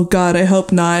 Oh God, I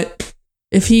hope not.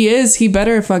 If he is, he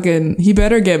better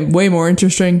get way more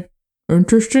interesting.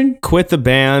 Quit the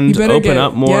band, open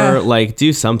up more, like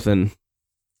do something.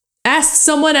 Ask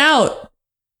someone out.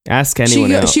 Ask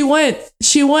anyone out. She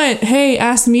went, hey,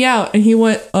 ask me out. And he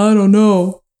went, I don't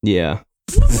know. Yeah.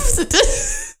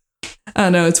 I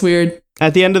don't know, it's weird.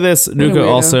 At the end of this, Ruka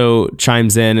also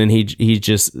chimes in and he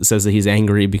just says that he's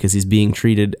angry because he's being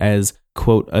treated as,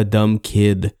 quote, a dumb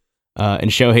kid.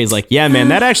 And Shohei's like, yeah, man,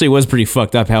 that actually was pretty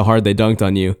fucked up how hard they dunked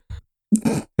on you.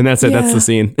 And that's it. Yeah. That's the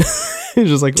scene. He's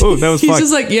just like, oh, that was fucked. He's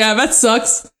just like, yeah, that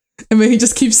sucks. And then he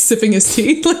just keeps sipping his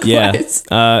tea. Like, yeah.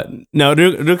 What? No,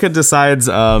 Ruka decides,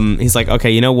 he's like,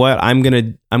 okay, you know what? I'm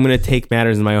gonna take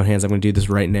matters in my own hands. I'm gonna do this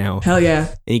right now. Hell yeah.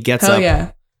 And he gets up.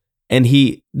 Yeah. And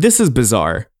this is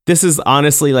bizarre. This is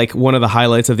honestly like one of the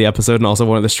highlights of the episode and also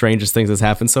one of the strangest things that's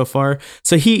happened so far.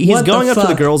 So he's going up to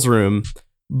the girls' room,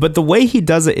 but the way he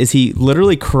does it is he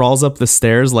literally crawls up the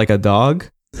stairs like a dog.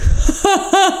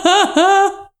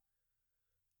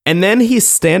 And then he's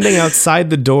standing outside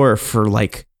the door for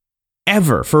like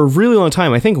for a really long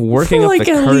time. I think working up the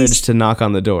courage to knock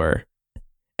on the door.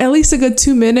 At least a good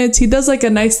 2 minutes. He does like a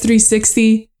nice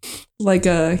 360. Like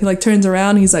he like turns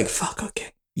around. And he's like, fuck, okay.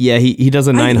 Yeah, he does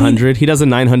a 900. He does a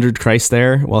 900 Christ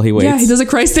stare while he waits. Yeah, he does a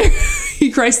Christ stare.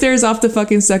 He Christ stares off the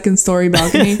fucking second story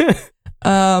balcony.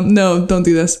 No, don't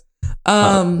do this.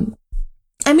 I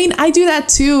mean, I do that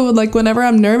too. Like whenever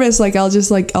I'm nervous, like I'll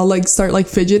start like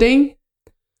fidgeting.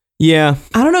 Yeah.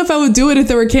 I don't know if I would do it if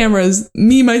there were cameras.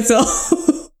 Me, myself.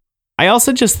 I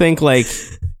also just think like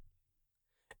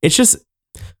it's just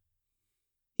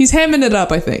he's hamming it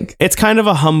up, I think. It's kind of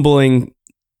a humbling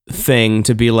thing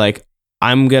to be like,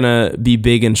 I'm gonna be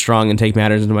big and strong and take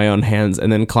matters into my own hands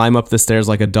and then climb up the stairs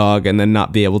like a dog and then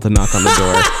not be able to knock on the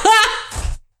door.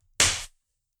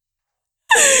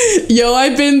 Yo,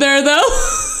 I've been there though.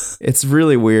 It's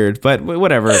really weird, but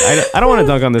whatever. I don't want to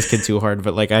dunk on this kid too hard,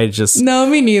 but like No,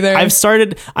 me neither.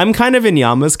 I'm kind of in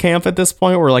Yama's camp at this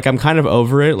point where like I'm kind of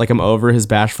over it. Like I'm over his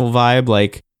bashful vibe.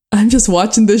 Like I'm just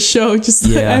watching this show.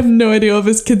 I have no idea what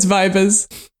this kid's vibe is.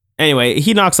 Anyway,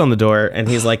 he knocks on the door and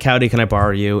he's like, howdy, can I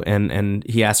borrow you? And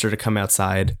he asked her to come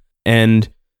outside. And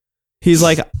he's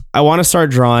like, I want to start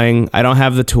drawing. I don't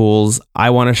have the tools. I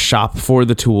want to shop for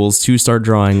the tools to start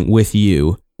drawing with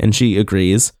you. And she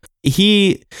agrees.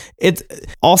 It's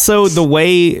also the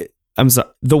way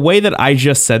that I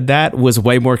just said that was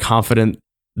way more confident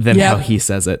than how he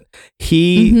says it.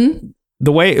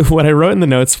 What I wrote in the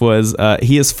notes was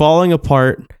he is falling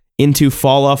apart into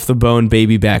fall off the bone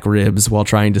baby back ribs while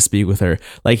trying to speak with her.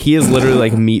 Like he is literally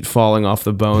like meat falling off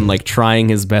the bone, like trying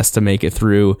his best to make it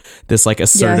through this like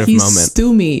assertive he's moment.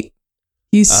 Stew meat.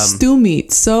 He's stew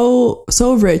meat. So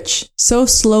rich, so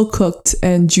slow cooked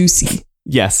and juicy.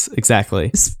 Yes, exactly.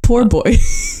 This poor boy.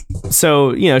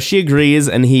 So, she agrees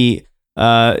and he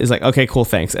is like, okay, cool,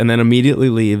 thanks. And then immediately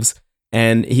leaves.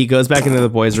 And he goes back into the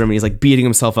boys' room and he's like beating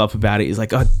himself up about it. He's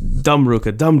like, oh, dumb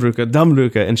Ruka, dumb Ruka, dumb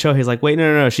Ruka. And Shohei's like, wait,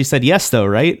 no. She said yes, though,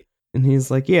 right? And he's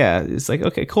like, yeah. It's like,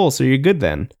 okay, cool. So you're good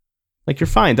then. Like, you're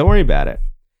fine. Don't worry about it.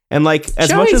 And like, as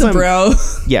Shohei's much as I'm... bro.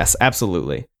 Yes,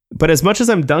 absolutely. But as much as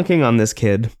I'm dunking on this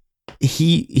kid,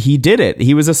 he did it.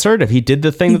 He was assertive. He did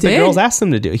the thing that the girls asked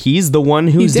him to do. He's the one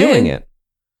who's doing it.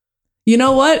 You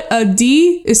know what? A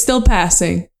D is still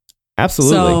passing.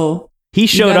 Absolutely. So he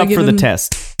showed up for the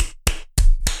test.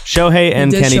 Shohei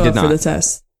and Kenny did not. For the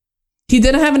test. He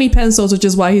didn't have any pencils, which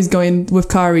is why he's going with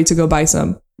Kari to go buy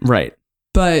some. Right.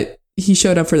 But he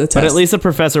showed up for the test. But at least the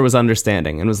professor was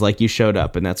understanding and was like, you showed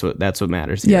up, and that's what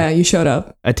matters here. Yeah, you showed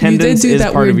up. Attendance is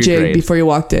part of your grade. You did do that weird jig before you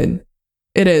walked in.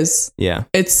 It is. Yeah.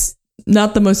 It's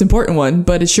not the most important one,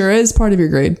 but it sure is part of your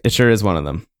grade. It sure is one of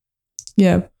them.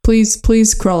 Yeah.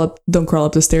 Please crawl up. Don't crawl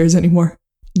up the stairs anymore.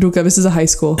 Ruka, this is a high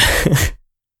school.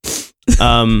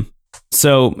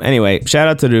 So anyway, shout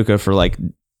out to Ruka for like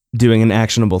doing an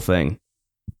actionable thing.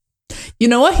 You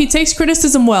know what? He takes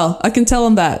criticism well. I can tell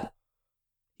him that.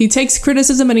 He takes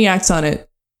criticism and he acts on it.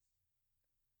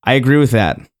 I agree with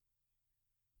that.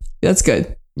 That's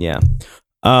good. Yeah.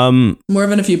 More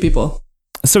than a few people.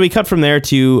 So we cut from there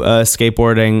to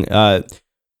skateboarding.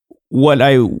 What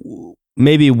I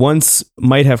maybe once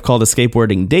might have called a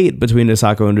skateboarding date between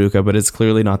Hisako and Ruka, but it's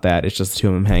clearly not that. It's just the two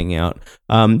of them hanging out.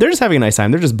 They're just having a nice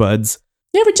time. They're just buds.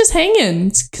 Yeah, we're just hanging.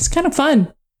 It's kind of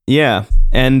fun. Yeah.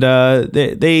 And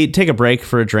they take a break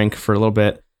for a drink for a little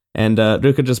bit. And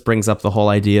Ruka just brings up the whole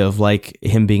idea of like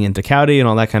him being into Cowdy and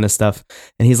all that kind of stuff.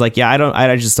 And he's like, yeah,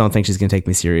 I just don't think she's going to take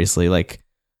me seriously. Like,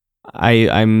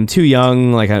 I'm too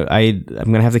young. Like I'm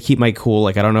going to have to keep my cool.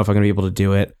 Like, I don't know if I'm going to be able to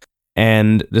do it.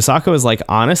 And Hisako is like,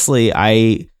 honestly,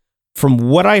 from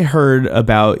what I heard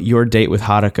about your date with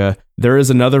Haruka, there is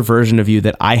another version of you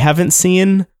that I haven't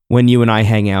seen when you and I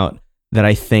hang out that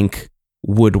I think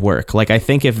would work. Like, I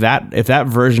think if that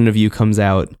version of you comes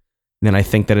out, then I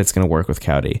think that it's going to work with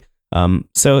Cowdy.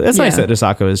 So it's nice that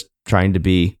Hisako is trying to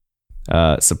be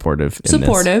supportive.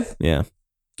 Supportive. Yeah.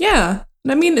 Yeah.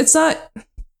 I mean, it's not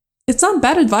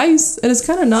bad advice, and it's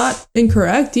kind of not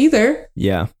incorrect either.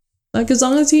 Yeah. Like, as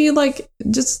long as he like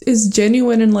just is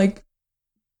genuine and like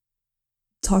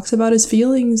talks about his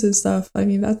feelings and stuff. I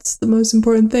mean, that's the most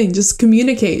important thing. Just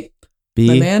communicate.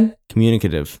 Be man.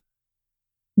 communicative.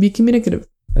 Be communicative.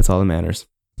 That's all that matters.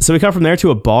 So we come from there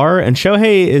to a bar, and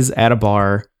Shohei is at a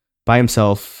bar by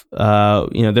himself.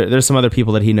 There's some other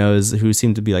people that he knows who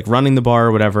seem to be like running the bar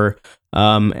or whatever.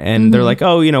 And they're like,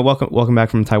 oh, welcome back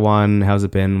from Taiwan. How's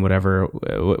it been? Whatever.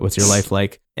 What's your life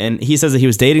like? And he says that he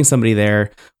was dating somebody there.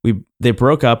 They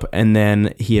broke up, and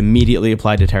then he immediately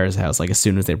applied to Tara's house, like as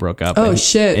soon as they broke up. Oh,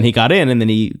 shit. And he got in, and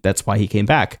then that's why he came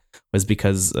back, was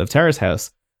because of Tara's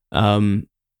house.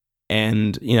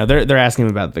 And they're asking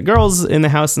him about the girls in the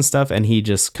house and stuff, and he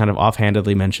just kind of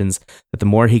offhandedly mentions that the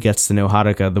more he gets to know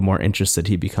Haruka, the more interested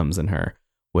he becomes in her.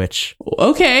 Which,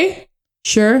 okay,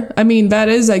 sure. I mean, that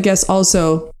is, I guess,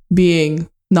 also being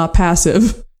not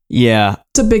passive. Yeah,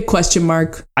 it's a big question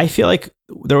mark. I feel like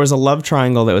there was a love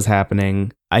triangle that was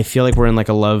happening. I feel like we're in like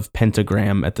a love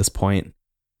pentagram at this point.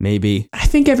 Maybe I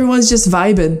think everyone's just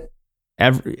vibing.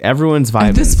 Everyone's vibing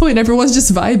at this point. Everyone's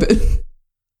just vibing.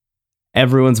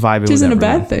 Everyone's vibing, which isn't a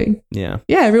bad thing. Yeah,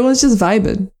 everyone's just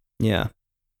vibing. Yeah,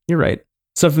 you're right.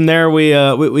 So from there,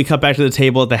 we cut back to the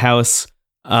table at the house.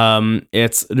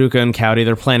 It's Ruka and Cowdy.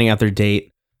 They're planning out their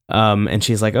date. And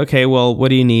she's like, okay, well, what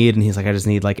do you need? And he's like, I just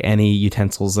need like any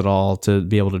utensils at all to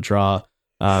be able to draw.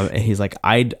 And he's like,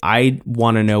 I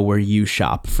want to know where you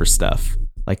shop for stuff.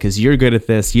 Like, cause you're good at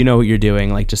this, you know what you're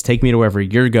doing. Like, just take me to wherever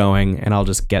you're going, and I'll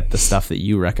just get the stuff that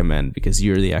you recommend because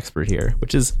you're the expert here,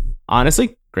 which is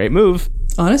honestly great move.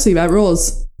 Honestly, that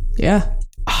rules. Yeah.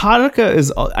 Haruka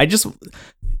is,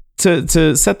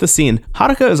 to set the scene,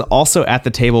 Haruka is also at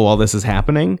the table while this is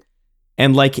happening,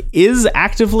 and like is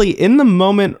actively in the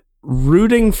moment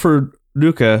rooting for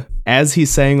Ruka as he's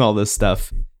saying all this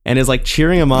stuff, and is like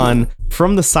cheering him on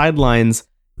from the sidelines.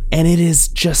 And it is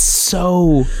just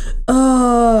so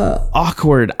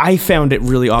awkward. I found it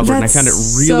really awkward, and I found it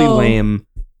really lame.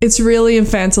 It's really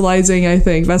infantilizing, I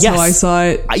think. That's how I saw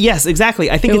it. Yes, exactly.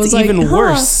 I think it's even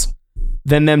worse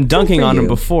than them dunking on him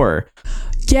before.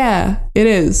 Yeah, it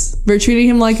is. They're treating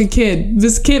him like a kid.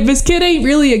 This kid ain't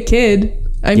really a kid.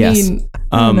 I mean,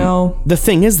 I don't know. The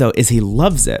thing is, though, is he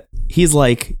loves it. He's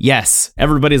like, yes,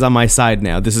 everybody's on my side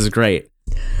now. This is great.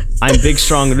 I'm big,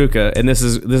 strong Ruka, and this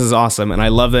is awesome. And I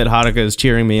love that Haruka is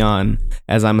cheering me on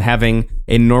as I'm having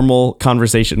a normal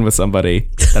conversation with somebody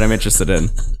that I'm interested in.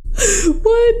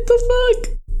 What the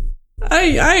fuck?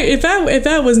 If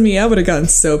that was me, I would have gotten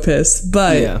so pissed.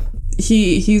 But yeah.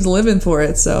 He's living for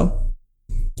it, so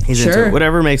he's into it.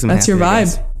 Whatever makes him happy. That's your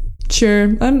vibe. Sure.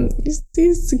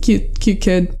 He's a cute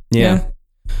kid. Yeah.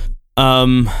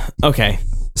 Okay.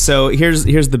 So here's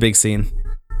the big scene.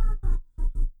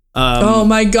 Oh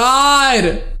my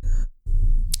god.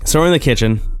 So we're in the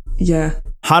kitchen. Yeah.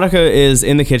 Haruka is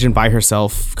in the kitchen by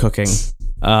herself cooking.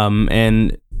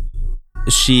 And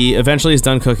she eventually is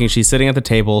done cooking. She's sitting at the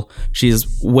table.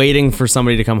 She's waiting for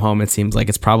somebody to come home. It seems like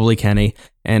it's probably Kenny.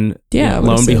 And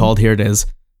lo and behold, here it is.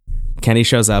 Kenny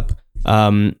shows up.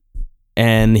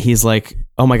 And he's like,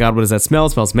 oh my god, what does that smell?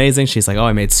 It smells amazing. She's like, oh,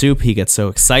 I made soup. He gets so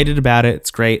excited about it.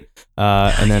 It's great.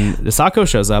 And then Hisako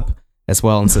shows up as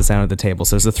well and sits down at the table.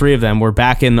 So there's the three of them. We're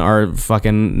back in our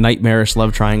fucking nightmarish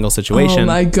love triangle situation. Oh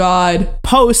my god.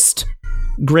 Post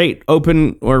great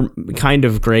open or kind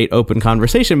of great open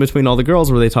conversation between all the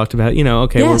girls where they talked about, we're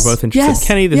both interested in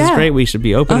Kenny. This is great. We should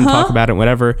be open and talk about it,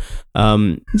 whatever.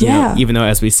 Even though,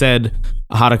 as we said,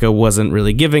 Haruka wasn't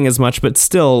really giving as much, but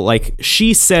still, like,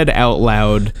 she said out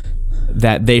loud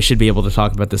that they should be able to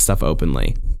talk about this stuff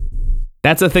openly.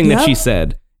 That's a thing that she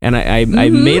said. And I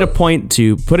made a point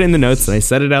to put in the notes, and I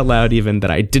said it out loud even,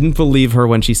 that I didn't believe her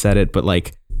when she said it, but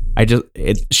like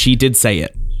She did say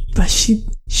it. But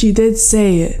she did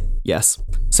say it. Yes.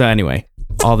 So anyway,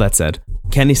 all that said,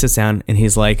 Kenny sits down and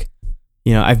he's like,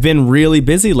 I've been really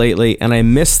busy lately and I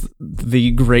missed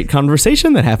the great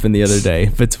conversation that happened the other day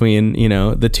between,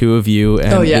 the two of you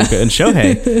and Luca and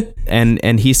Shohei.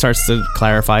 and he starts to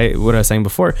clarify what I was saying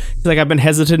before. He's like, I've been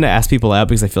hesitant to ask people out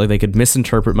because I feel like they could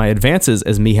misinterpret my advances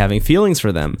as me having feelings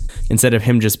for them instead of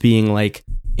him just being like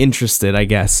interested, I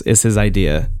guess, is his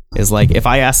idea. Is like, if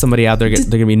I ask somebody out, they're going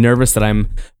to be nervous that I'm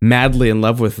madly in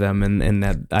love with them and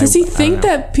that Does he think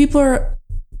that people are...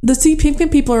 Does he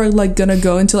think people are like gonna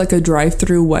go into like a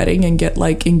drive-through wedding and get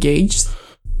like engaged,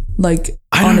 like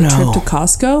on a trip to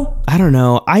Costco? I don't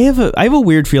know. I have a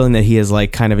weird feeling that he has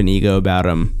like kind of an ego about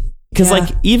him, because like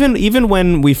even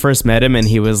when we first met him and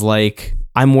he was like,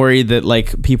 I'm worried that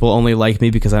like people only like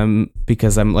me because I'm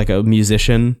like a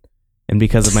musician and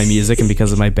because of my music and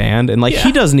because of my band, and like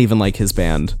he doesn't even like his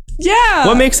band. Yeah.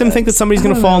 What makes him think that somebody's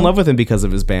gonna fall in love with him because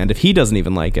of his band if he doesn't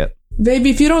even like it? Baby,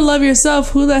 if you don't love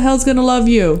yourself, who the hell's gonna love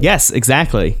you? Yes,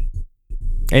 exactly.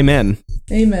 Amen.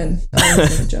 I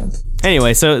was gonna jump.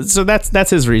 Anyway, so that's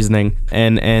his reasoning,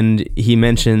 and he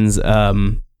mentions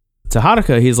to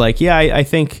Haruka, he's like, I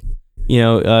think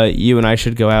you and I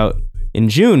should go out in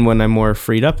June when I'm more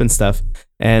freed up and stuff.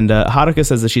 And Haruka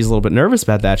says that she's a little bit nervous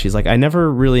about that. She's like, I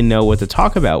never really know what to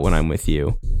talk about when I'm with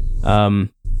you.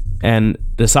 And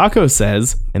Dosako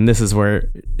says, and this is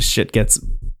where shit gets,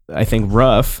 I think,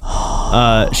 rough.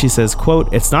 She says,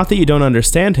 quote, it's not that you don't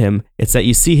understand him, it's that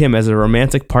you see him as a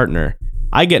romantic partner.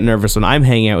 I get nervous when I'm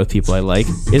hanging out with people I like.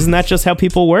 Isn't that just how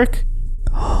people work?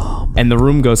 And the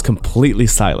room goes completely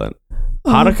silent.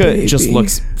 Haruka just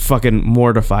looks fucking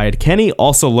mortified. Kenny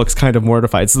also looks kind of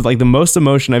mortified. It's like the most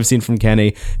emotion I've seen from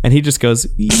Kenny. And he just goes,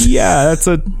 yeah, that's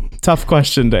a tough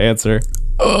question to answer.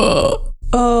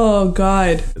 Oh,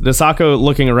 God. Dosako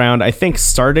looking around, I think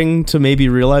starting to maybe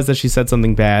realize that she said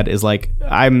something bad, is like,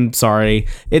 I'm sorry.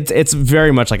 It's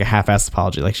very much like a half-assed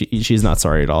apology. Like she's not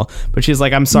sorry at all. But she's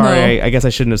like, I'm sorry. No. I guess I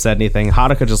shouldn't have said anything.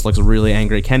 Haruka just looks really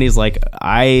angry. Kenny's like,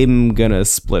 I'm going to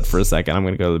split for a second. I'm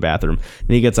going to go to the bathroom. And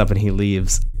he gets up and he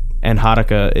leaves. And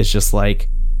Haruka is just like,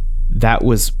 that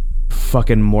was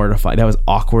fucking mortifying. That was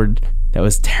awkward. That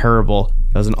was terrible.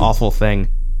 That was an awful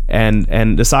thing. And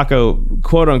Dosako,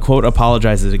 quote unquote,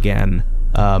 apologizes again,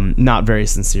 not very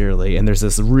sincerely. And there's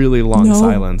this really long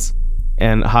silence.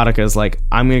 And Haruka is like,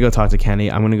 I'm going to go talk to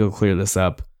Kenny. I'm going to go clear this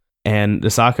up. And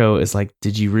Dosako is like,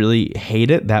 did you really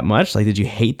hate it that much? Like, did you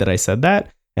hate that I said that?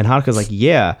 And Haruka's like,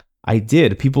 yeah, I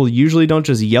did. People usually don't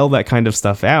just yell that kind of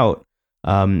stuff out.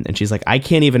 And she's like, I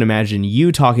can't even imagine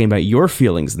you talking about your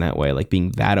feelings in that way, like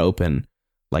being that open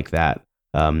like that.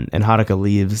 And Haruka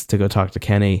leaves to go talk to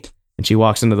Kenny. And she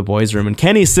walks into the boys' room, and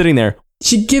Kenny's sitting there.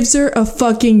 She gives her a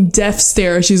fucking death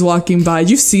stare as she's walking by. Did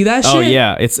you see that shit? Oh,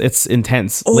 yeah. It's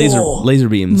intense. Laser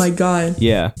beams. My God.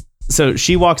 Yeah. So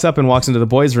she walks up and walks into the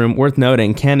boys' room. Worth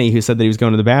noting, Kenny, who said that he was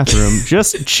going to the bathroom,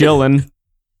 just chilling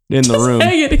in the room.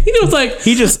 He was like,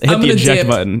 he just hit the eject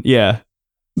button. Yeah.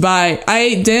 Bye. I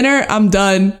ate dinner. I'm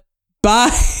done.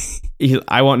 Bye.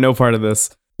 I want no part of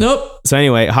this. Nope. So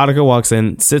anyway, Haruka walks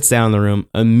in, sits down in the room,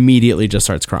 immediately just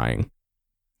starts crying.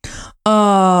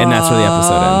 And that's where the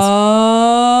episode ends.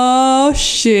 Oh,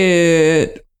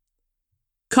 shit.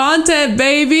 Content,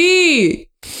 baby.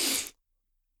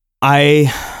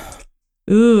 I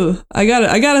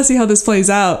gotta see how this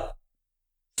plays out.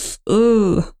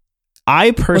 Ooh. I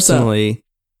personally...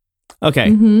 Okay.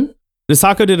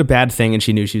 Dosako did a bad thing and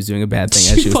she knew she was doing a bad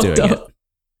thing as she was doing it.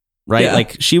 Right? Yeah.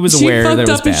 Like, she was aware that it was bad.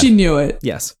 She fucked up and she knew it.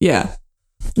 Yes. Yeah.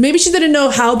 Maybe she didn't know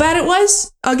how bad it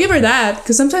was. I'll give her that,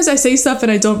 because sometimes I say stuff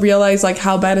and I don't realize like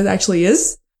how bad it actually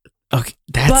is. Okay,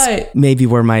 that's maybe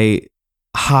where my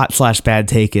hot/bad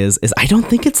take is I don't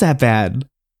think it's that bad.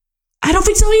 I don't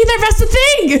think so either. That's the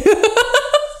thing.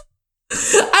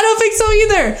 I don't think so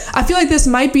either. I feel like this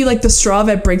might be like the straw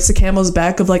that breaks the camel's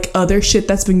back of like other shit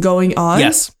that's been going on.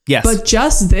 Yes. But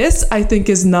just this, I think,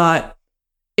 is not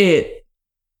it.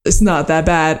 It's not that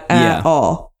bad at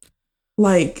all.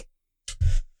 Like,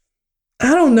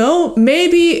 I don't know.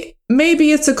 Maybe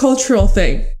it's a cultural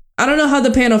thing. I don't know how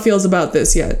the panel feels about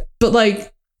this yet. But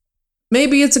like,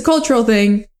 maybe it's a cultural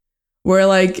thing where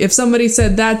like, if somebody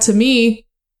said that to me,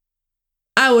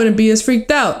 I wouldn't be as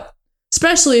freaked out.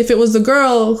 Especially if it was the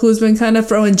girl who's been kind of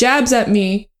throwing jabs at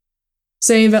me,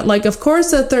 saying that like, of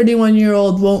course a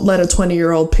 31-year-old won't let a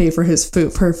 20-year-old pay for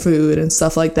her food and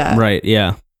stuff like that. Right,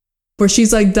 yeah. Where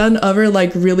she's like done other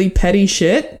like really petty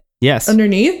shit. Yes.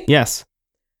 Underneath. Yes.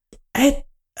 I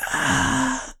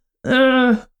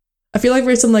feel like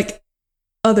there's some like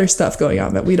other stuff going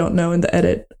on that we don't know in the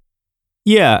edit.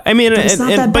 Yeah, I mean, it's not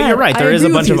that but you're bad. right. I There is a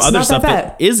agree with bunch you. of It's other not stuff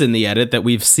that that is in the edit that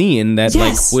we've seen that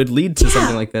Yes. like would lead to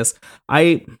something like this.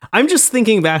 I'm just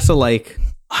thinking back to like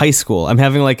high school. I'm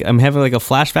having like a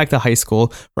flashback to high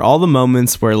school for all the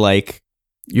moments where like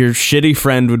your shitty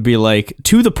friend would be like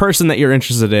to the person that you're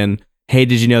interested in, hey,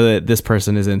 did you know that this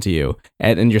person is into you?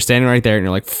 And you're standing right there and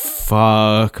you're like,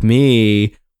 fuck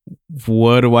me.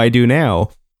 What do I do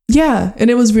now? Yeah, and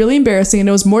it was really embarrassing and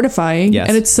it was mortifying Yes.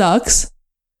 and it sucks.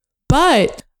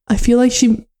 But I feel like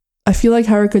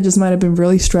Haruka just might have been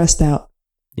really stressed out.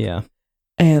 Yeah.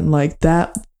 And like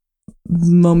that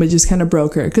moment just kind of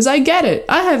broke her. Because I get it.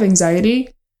 I have anxiety.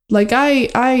 Like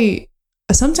I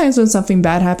sometimes when something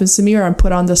bad happens to me or I'm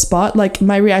put on the spot, like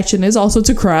my reaction is also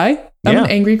to cry. I'm Yeah. an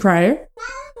angry crier.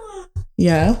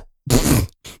 Yeah.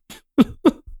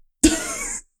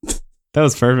 That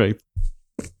was perfect.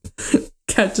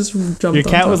 Cat just jumped Your on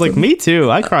cat top was like, of me. me too.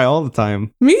 I cry all the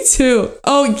time. Me too.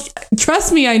 Oh,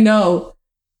 trust me, I know.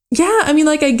 Yeah, I mean,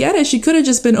 like, I get it. She could have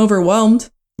just been overwhelmed.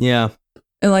 Yeah.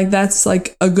 And, like, that's,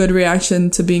 like, a good reaction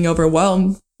to being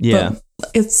overwhelmed. Yeah.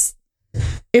 But it's...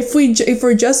 If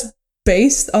we're just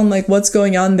based on, like, what's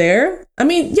going on there, I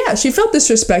mean, yeah, she felt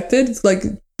disrespected, like,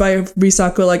 by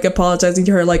Risako, like, apologizing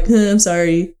to her, like, I'm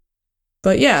sorry.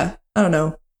 But, yeah, I don't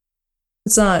know.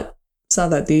 It's not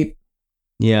that deep,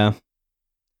 Yeah.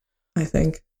 I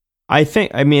think.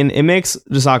 I mean, it makes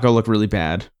Risako look really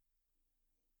bad.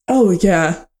 Oh,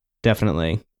 yeah.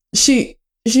 Definitely. She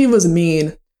was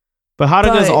mean. But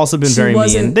Haruka's But also been she very mean.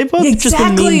 wasn't- They've both just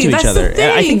been Exactly, mean to each that's the other. And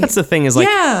I think thing. that's the thing is like,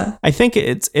 yeah. I think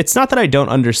it's not that I don't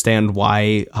understand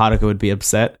why Haruka would be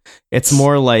upset. It's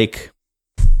more like,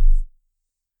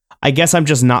 I guess I'm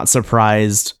just not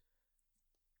surprised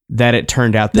that it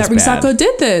turned out this That Risako bad.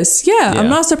 did this. Yeah, Yeah. I'm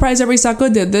not surprised that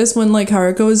Risako did this when like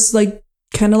Haruka was like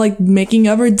kind of like making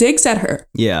other digs at her.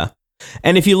 Yeah.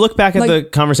 And if you look back at Like- the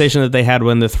conversation that they had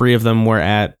when the three of them were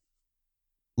at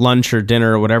lunch or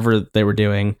dinner or whatever they were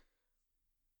doing,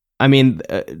 I mean,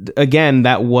 again,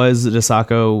 that was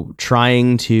Risako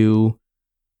trying to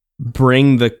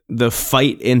bring the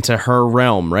fight into her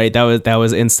realm, right? That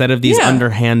was instead of these Yeah.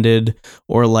 underhanded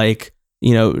or like,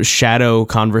 you know, shadow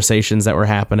conversations that were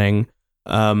happening,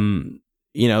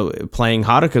 you know, playing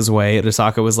Haruka's way,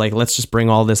 Risako was like, let's just bring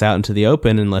all this out into the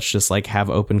open and let's just like have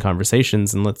open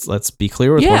conversations and let's be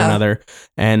clear with one Yeah. another.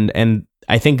 And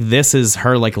I think this is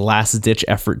her like last ditch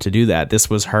effort to do that. This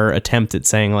was her attempt at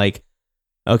saying like,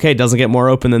 okay, it doesn't get more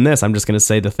open than this. I'm just going to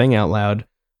say the thing out loud.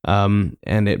 And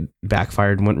it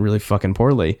backfired and went really fucking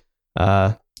poorly.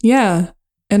 Yeah,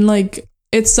 and like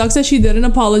it sucks that she didn't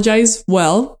apologize.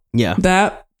 Well, Yeah.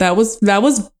 that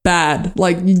was bad.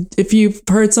 Like if you've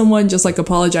heard someone just like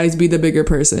apologize, be the bigger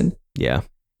person, Yeah.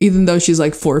 even though she's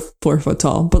like 4 foot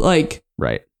tall. But like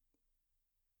Right.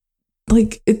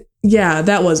 it. Yeah,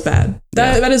 that was bad.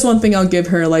 Yeah. That is one thing I'll give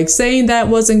her. Like saying that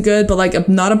wasn't good, but like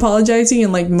not apologizing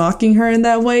and like mocking her in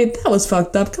that way, that was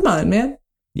fucked up. Come on, man.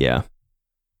 Yeah.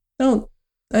 Don't.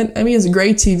 I mean, it's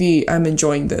great TV. I'm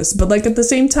enjoying this, but like at the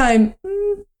same time,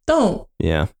 don't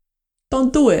Yeah.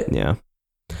 do it. Yeah.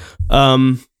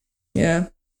 Yeah.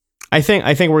 I think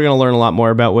we're going to learn a lot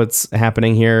more about what's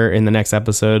happening here in the next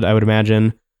episode, I would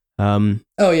imagine.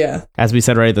 Oh yeah. As we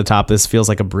said right at the top, this feels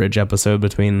like a bridge episode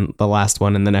between the last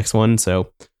one and the next one.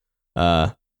 So,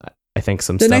 I think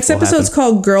some The stuff next will episode's happen.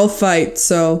 called Girl Fight,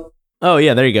 so Oh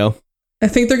yeah, there you go. I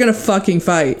think they're gonna fucking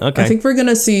fight. Okay. I think we're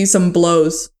gonna see some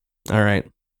blows. All right.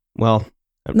 Well,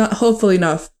 Hopefully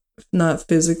not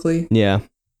physically. yeah.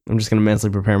 I'm just going to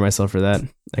mentally prepare myself for that,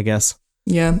 I guess.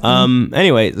 Yeah.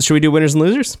 Anyway, should we do winners and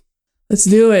losers? Let's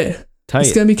do it. Tight.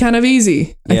 It's gonna be kind of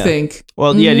easy, I Yeah. think.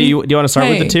 Well, yeah. Mhm. Do you want to start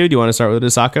with Hey. the two? Do you want to start with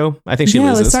Risako? I think she Yeah,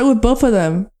 loses. let's start with both of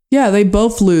them. Yeah, they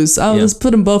both lose. Oh, Yeah. let's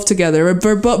put them both together.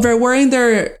 They're wearing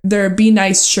their Be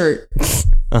Nice shirt.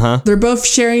 Uh-huh. They're both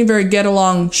sharing their Get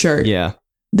Along shirt. Yeah.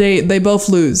 They both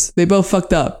lose. They both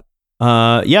fucked up.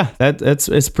 Yeah,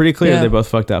 it's pretty clear Yeah. they both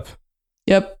fucked up.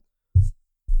 Yep.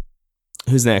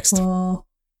 Who's next? Well,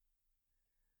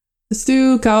 let's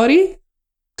do Kaori.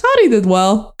 Kaori did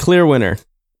well. Clear winner.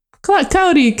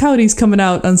 Kaori's coming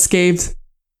out unscathed.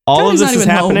 All of Kaori's this not is even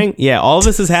home. happening. Yeah, all of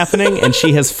this is happening, and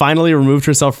she has finally removed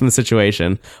herself from the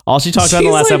situation. All she talked about in the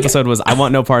She's last like- episode was, I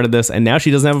want no part of this, and now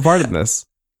she doesn't have a part in this.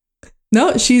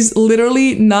 No, she's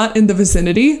literally not in the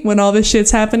vicinity when all this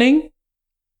shit's happening.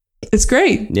 It's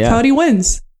great. Yeah. Kaori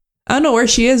wins. I don't know where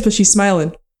she is, but she's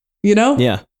smiling. You know?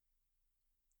 Yeah.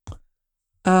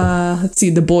 Let's see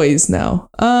the boys now.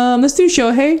 Let's do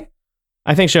Shohei.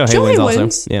 I think Shohei Shohei wins also.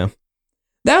 wins. Yeah.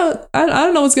 I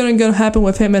don't know what's gonna happen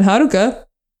with him and Haruka.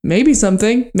 Maybe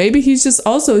something. Maybe he's just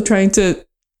also trying to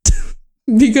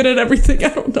be good at everything. I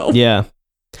don't know. Yeah.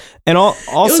 And also,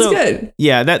 it was good.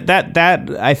 yeah, that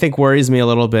I think worries me a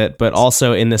little bit, but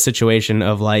also in the situation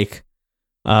of like,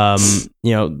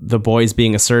 the boys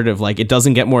being assertive, like it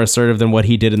doesn't get more assertive than what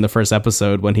he did in the first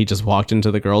episode when he just walked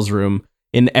into the girls' room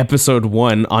in episode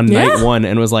 1 on night 1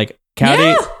 and was like,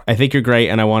 Cowdy, I think you're great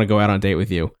and I want to go out on a date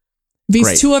with you. These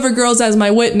Great. 2 other girls as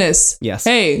my witness. Yes.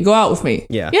 Hey, go out with me.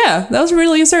 Yeah. Yeah, that was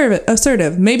really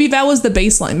assertive. Maybe that was the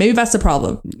baseline. Maybe that's the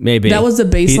problem. Maybe. That was the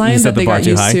baseline He set that they the bar got too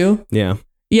used high. to. Yeah.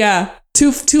 Yeah.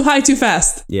 Too high, too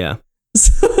fast. Yeah.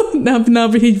 So now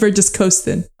we're just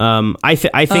coasting. I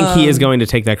think he is going to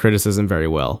take that criticism very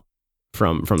well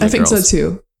from the I think girls. so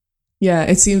too. Yeah,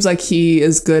 it seems like he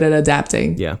is good at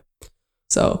adapting. Yeah.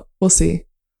 So we'll see.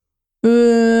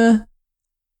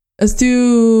 Let's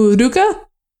do Ruka.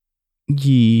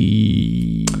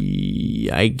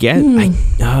 I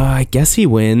guess he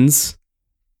wins.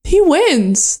 He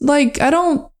wins. Like,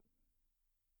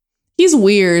 he's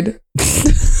weird.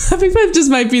 I think that just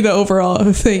might be the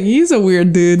overall thing. He's a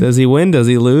weird dude. Does he win? Does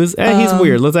he lose? He's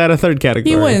weird. Let's add a third category.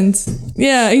 He wins.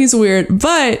 Yeah, he's weird.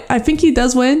 But I think he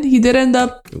does win. He did end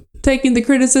up taking the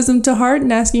criticism to heart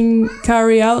and asking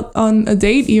Kaori out on a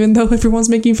date, even though everyone's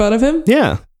making fun of him.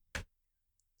 Yeah.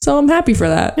 So I'm happy for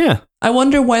that. Yeah. I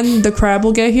wonder when the crab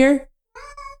will get here.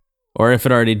 Or if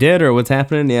it already did, or what's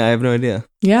happening. Yeah, I have no idea.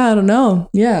 Yeah, I don't know.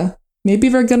 Yeah. Maybe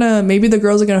the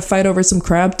girls are gonna fight over some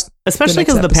crab. Especially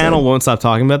because the panel won't stop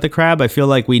talking about the crab. I feel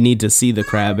like we need to see the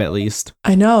crab at least.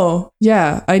 I know.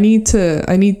 Yeah. I need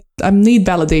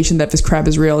validation that this crab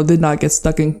is real. It did not get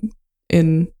stuck in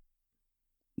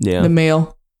the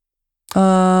mail.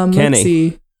 Kenny let's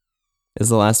see. is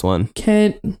the last one. I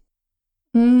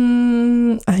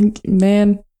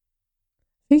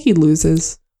think he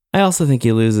loses. I also think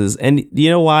he loses. And you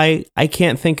know why? I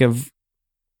can't think of...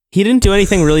 He didn't do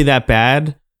anything really that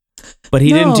bad, but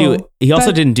he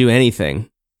also didn't do anything.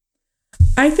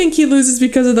 I think he loses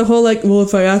because of the whole, like, well,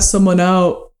 if I ask someone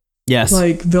out, yes,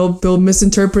 like, they'll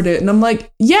misinterpret it. And I'm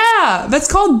like, yeah, that's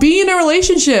called being in a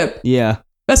relationship. Yeah.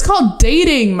 That's called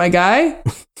dating, my guy.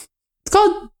 It's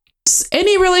called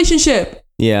any relationship.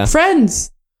 Yeah.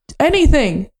 Friends.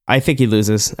 Anything. I think he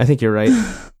loses. I think you're right.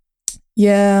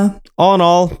 Yeah. All in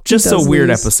all, just a weird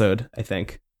lose. episode, I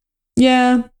think.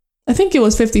 Yeah. I think it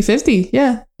was 50-50.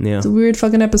 Yeah. Yeah. It's a weird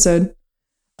fucking episode.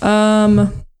 Yeah.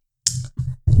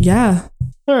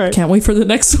 All right. Can't wait for the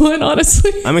next one,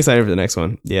 honestly. I'm excited for the next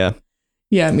one. Yeah.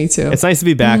 Yeah, me too. It's nice to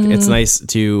be back. It's nice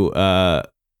to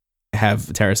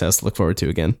have Terrace House to look forward to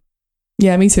again.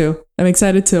 Yeah, me too. I'm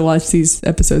excited to watch these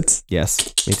episodes.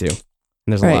 Yes, me too. And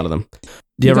there's Right. a lot of them.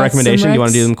 Do you have a got recommendation? some Do you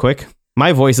want to do recs? them quick?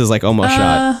 My voice is like almost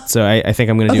shot, so I think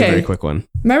I'm going to do a okay. very quick one.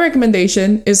 My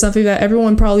recommendation is something that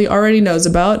everyone probably already knows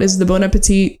about. Is the Bon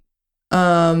Appetit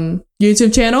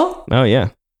YouTube channel. Oh,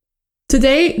 yeah.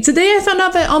 Today I found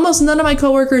out that almost none of my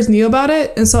coworkers knew about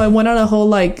it, and so I went on a whole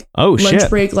lunch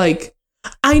break. Like,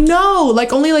 I know,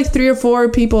 like only like 3 or 4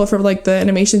 people from like the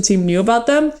animation team knew about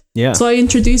them. Yeah. So I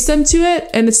introduced them to it,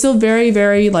 and it's still very,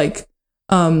 very like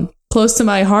close to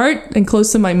my heart and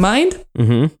close to my mind.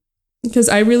 Mm-hmm. Because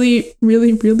I really,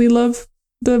 really, really love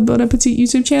the Bon Appetit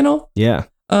YouTube channel. Yeah.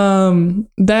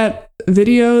 That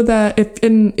video that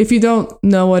if you don't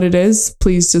know what it is,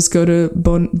 please just go to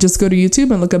YouTube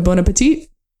and look at Bon Appetit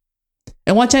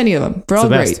and watch any of them. They're all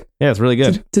great. Yeah, it's really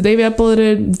good. Today we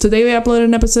uploaded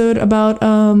an episode about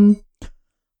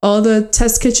all the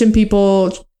test kitchen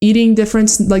people eating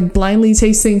different, like blindly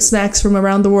tasting snacks from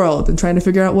around the world and trying to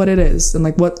figure out what it is and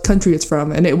like what country it's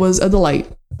from, and it was a delight.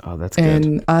 Oh, that's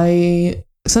good. And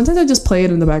sometimes I just play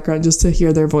it in the background just to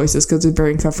hear their voices because it's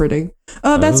very comforting.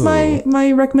 That's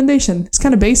my recommendation. It's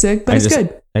kind of basic, but it's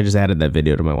good. I just added that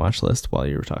video to my watch list while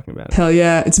you were talking about it. Hell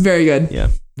yeah, it's very good. Yeah,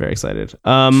 very excited.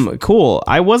 Cool.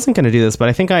 I wasn't going to do this, but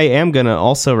I think I am going to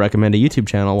also recommend a YouTube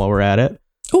channel while we're at it.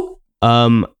 Oh.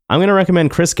 I'm going to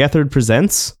recommend Chris Gethard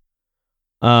Presents.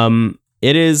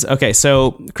 It is okay.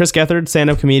 So Chris Gethard,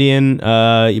 stand-up comedian.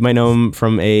 You might know him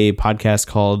from a podcast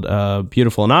called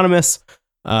Beautiful Anonymous.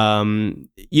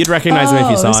 You'd recognize him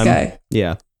if you saw him. Guy.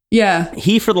 Yeah. Yeah.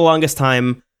 He, for the longest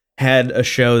time, had a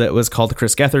show that was called The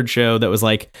Chris Gethard Show that was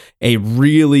like a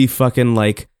really fucking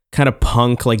like kind of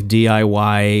punk, like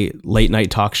DIY late night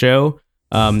talk show.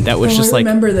 That was just like,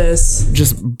 remember this,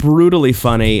 just brutally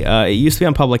funny. It used to be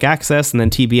on public access, and then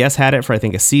TBS had it for I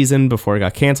think a season before it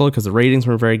got canceled because the ratings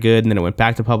weren't very good. And then it went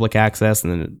back to public access,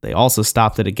 and then they also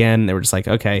stopped it again. They were just like,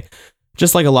 okay,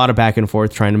 just like a lot of back and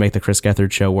forth trying to make the Chris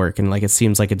Gethard Show work, and like it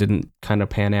seems like it didn't kind of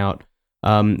pan out.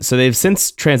 So they've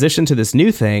since transitioned to this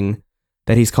new thing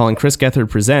that he's calling Chris Gethard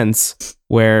Presents,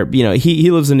 where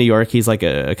he lives in New York. He's like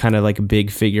a kind of like a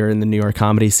big figure in the New York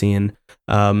comedy scene.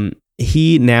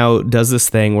 he now does this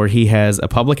thing where he has a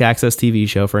public access TV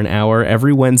show for an hour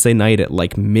every Wednesday night at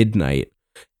like midnight.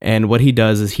 And what he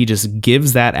does is he just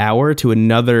gives that hour to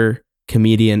another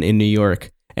comedian in New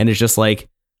York. And it's just like,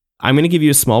 I'm going to give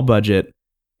you a small budget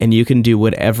and you can do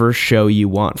whatever show you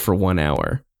want for 1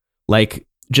 hour. Like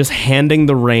just handing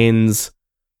the reins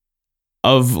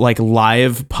of like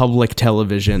live public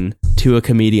television to a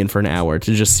comedian for an hour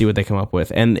to just see what they come up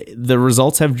with. And the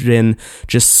results have been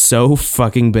just so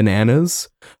fucking bananas.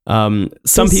 Some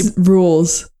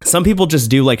people just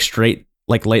do like straight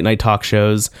like late night talk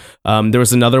shows. There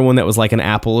was another one that was like an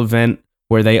Apple event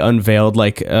where they unveiled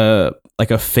like a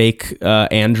fake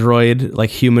android, like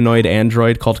humanoid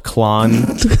android called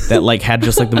Klon that like had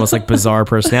just like the most like bizarre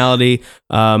personality.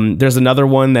 There's another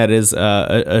one that is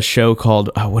a show called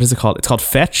what is it called? It's called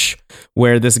Fetch,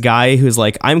 where this guy who's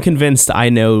like, I'm convinced I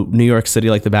know New York City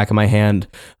like the back of my hand.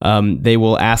 They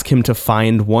will ask him to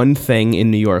find one thing in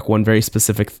New York, one very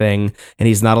specific thing, and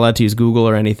he's not allowed to use Google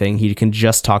or anything. He can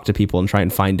just talk to people and try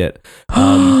and find it.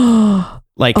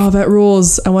 Like, oh, that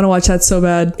rules. I want to watch that so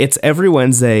bad. It's every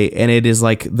Wednesday, and it is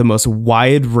like the most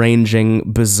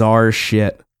wide-ranging, bizarre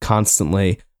shit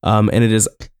constantly. And it is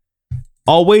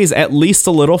always at least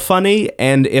a little funny,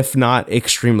 and if not,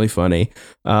 extremely funny.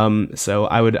 So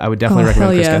I would definitely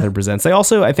recommend Chris Gethard Presents. They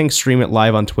also, I think, stream it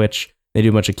live on Twitch. They do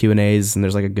a bunch of Q&As, and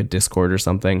there's like a good Discord or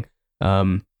something.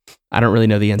 I don't really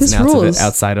know the ins and outs of it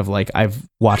outside of like I've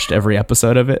watched every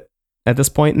episode of it at this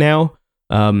point now.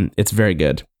 It's very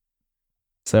good.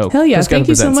 So hell yeah, thank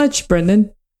you so much,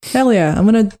 Brendan. Hell yeah, I'm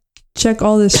gonna check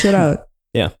all this shit out.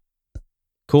 Yeah,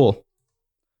 cool.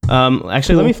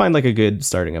 Actually, let me find like a good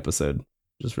starting episode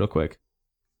just real quick.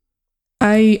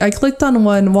 I clicked on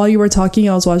one while you were talking.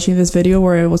 I was watching this video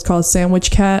where it was called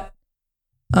Sandwich Cat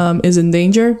is in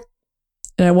danger,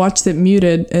 and I watched it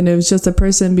muted, and it was just a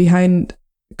person behind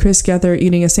Chris Gethard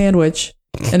eating a sandwich,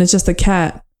 and it's just a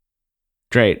cat.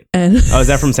 Great. And is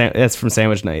that from that's from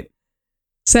Sandwich Night?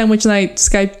 Sandwich Night,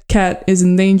 Skype cat is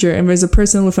in danger, and there's a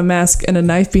person with a mask and a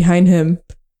knife behind him,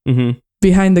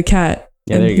 behind the cat.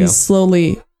 Yeah, and there you go.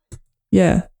 Slowly,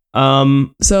 yeah.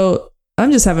 So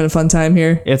I'm just having a fun time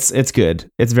here. It's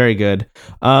good. It's very good.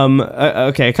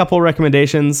 Okay, a couple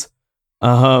recommendations.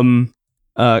 The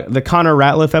Connor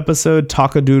Ratliff episode,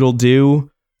 Talk-a-Doodle Doo.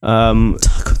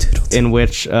 In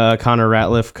which Connor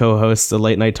Ratliff co-hosts a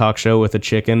late night talk show with a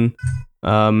chicken.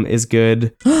 Is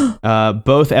good.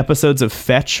 Both episodes of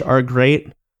Fetch are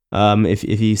great. If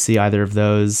you see either of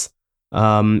those,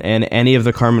 and any of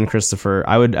the Carmen Christopher,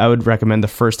 I would recommend the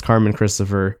first Carmen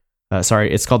Christopher.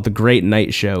 It's called The Great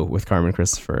Night Show with Carmen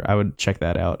Christopher. I would check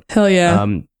that out. Hell yeah.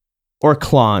 Or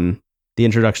Klon. The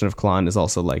introduction of Klon is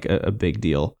also like a big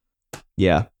deal.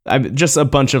 Yeah, just a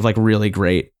bunch of like really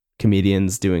great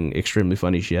comedians doing extremely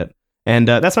funny shit, and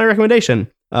that's my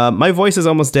recommendation. My voice is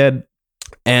almost dead.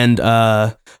 And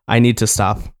I need to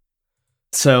stop.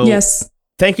 So yes,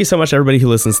 thank you so much, everybody who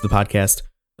listens to the podcast.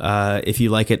 If you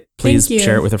like it, please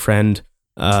share it with a friend.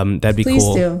 That'd be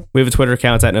cool. Do. We have a Twitter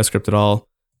account at No Script at All.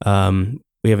 We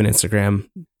have an Instagram.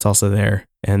 It's also there.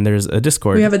 And there's a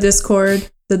Discord. We have a Discord.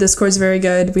 The Discord's very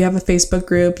good. We have a Facebook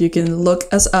group. You can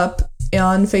look us up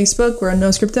on Facebook. We're on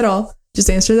No Script at All. Just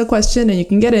answer the question and you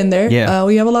can get in there. Yeah.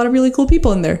 We have a lot of really cool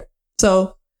people in there.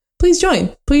 So please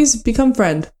join. Please become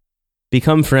friend.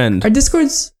 Become friend. Our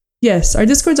Discord's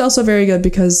also very good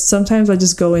because sometimes I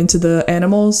just go into the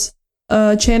animals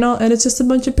channel and it's just a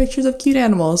bunch of pictures of cute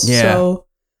animals. Yeah. So,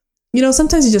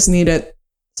 sometimes you just need it.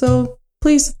 So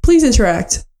please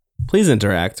interact. Please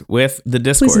interact with the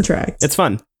Discord. Please interact. It's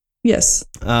fun. Yes.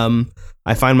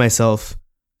 I find myself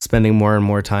spending more and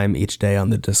more time each day on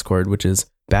the Discord, which is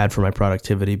bad for my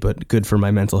productivity, but good for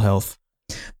my mental health.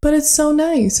 But it's so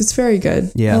nice. It's very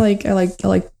good. Yeah. I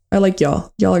like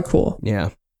y'all. Y'all are cool. Yeah.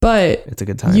 But it's a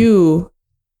good time. You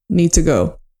need to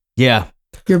go. Yeah.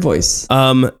 Your voice.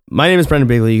 My name is Brendan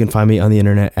Bigley. You can find me on the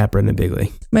internet at Brendan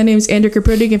Bigley. My name is Andrew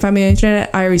Caputo. You can find me on the internet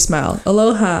at Irie Smile.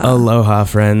 Aloha. Aloha,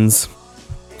 friends.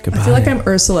 Goodbye. I feel like I'm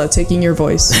Ursula taking your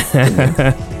voice.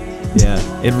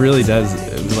 Yeah, it really does.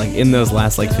 It was like in those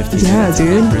last like 15 minutes. Yeah,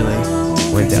 dude. It really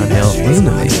went downhill. Wasn't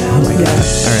it amazing? Oh my God.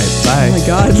 All right. Bye. Oh my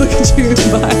God. Look at you.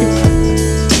 Bye.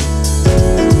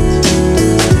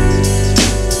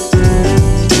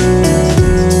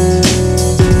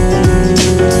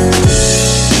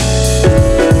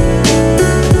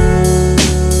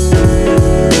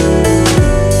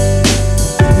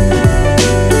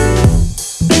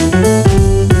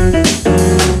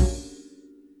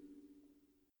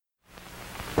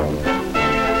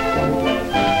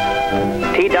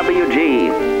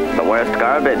 TWG, the worst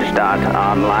garbage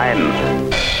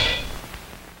online.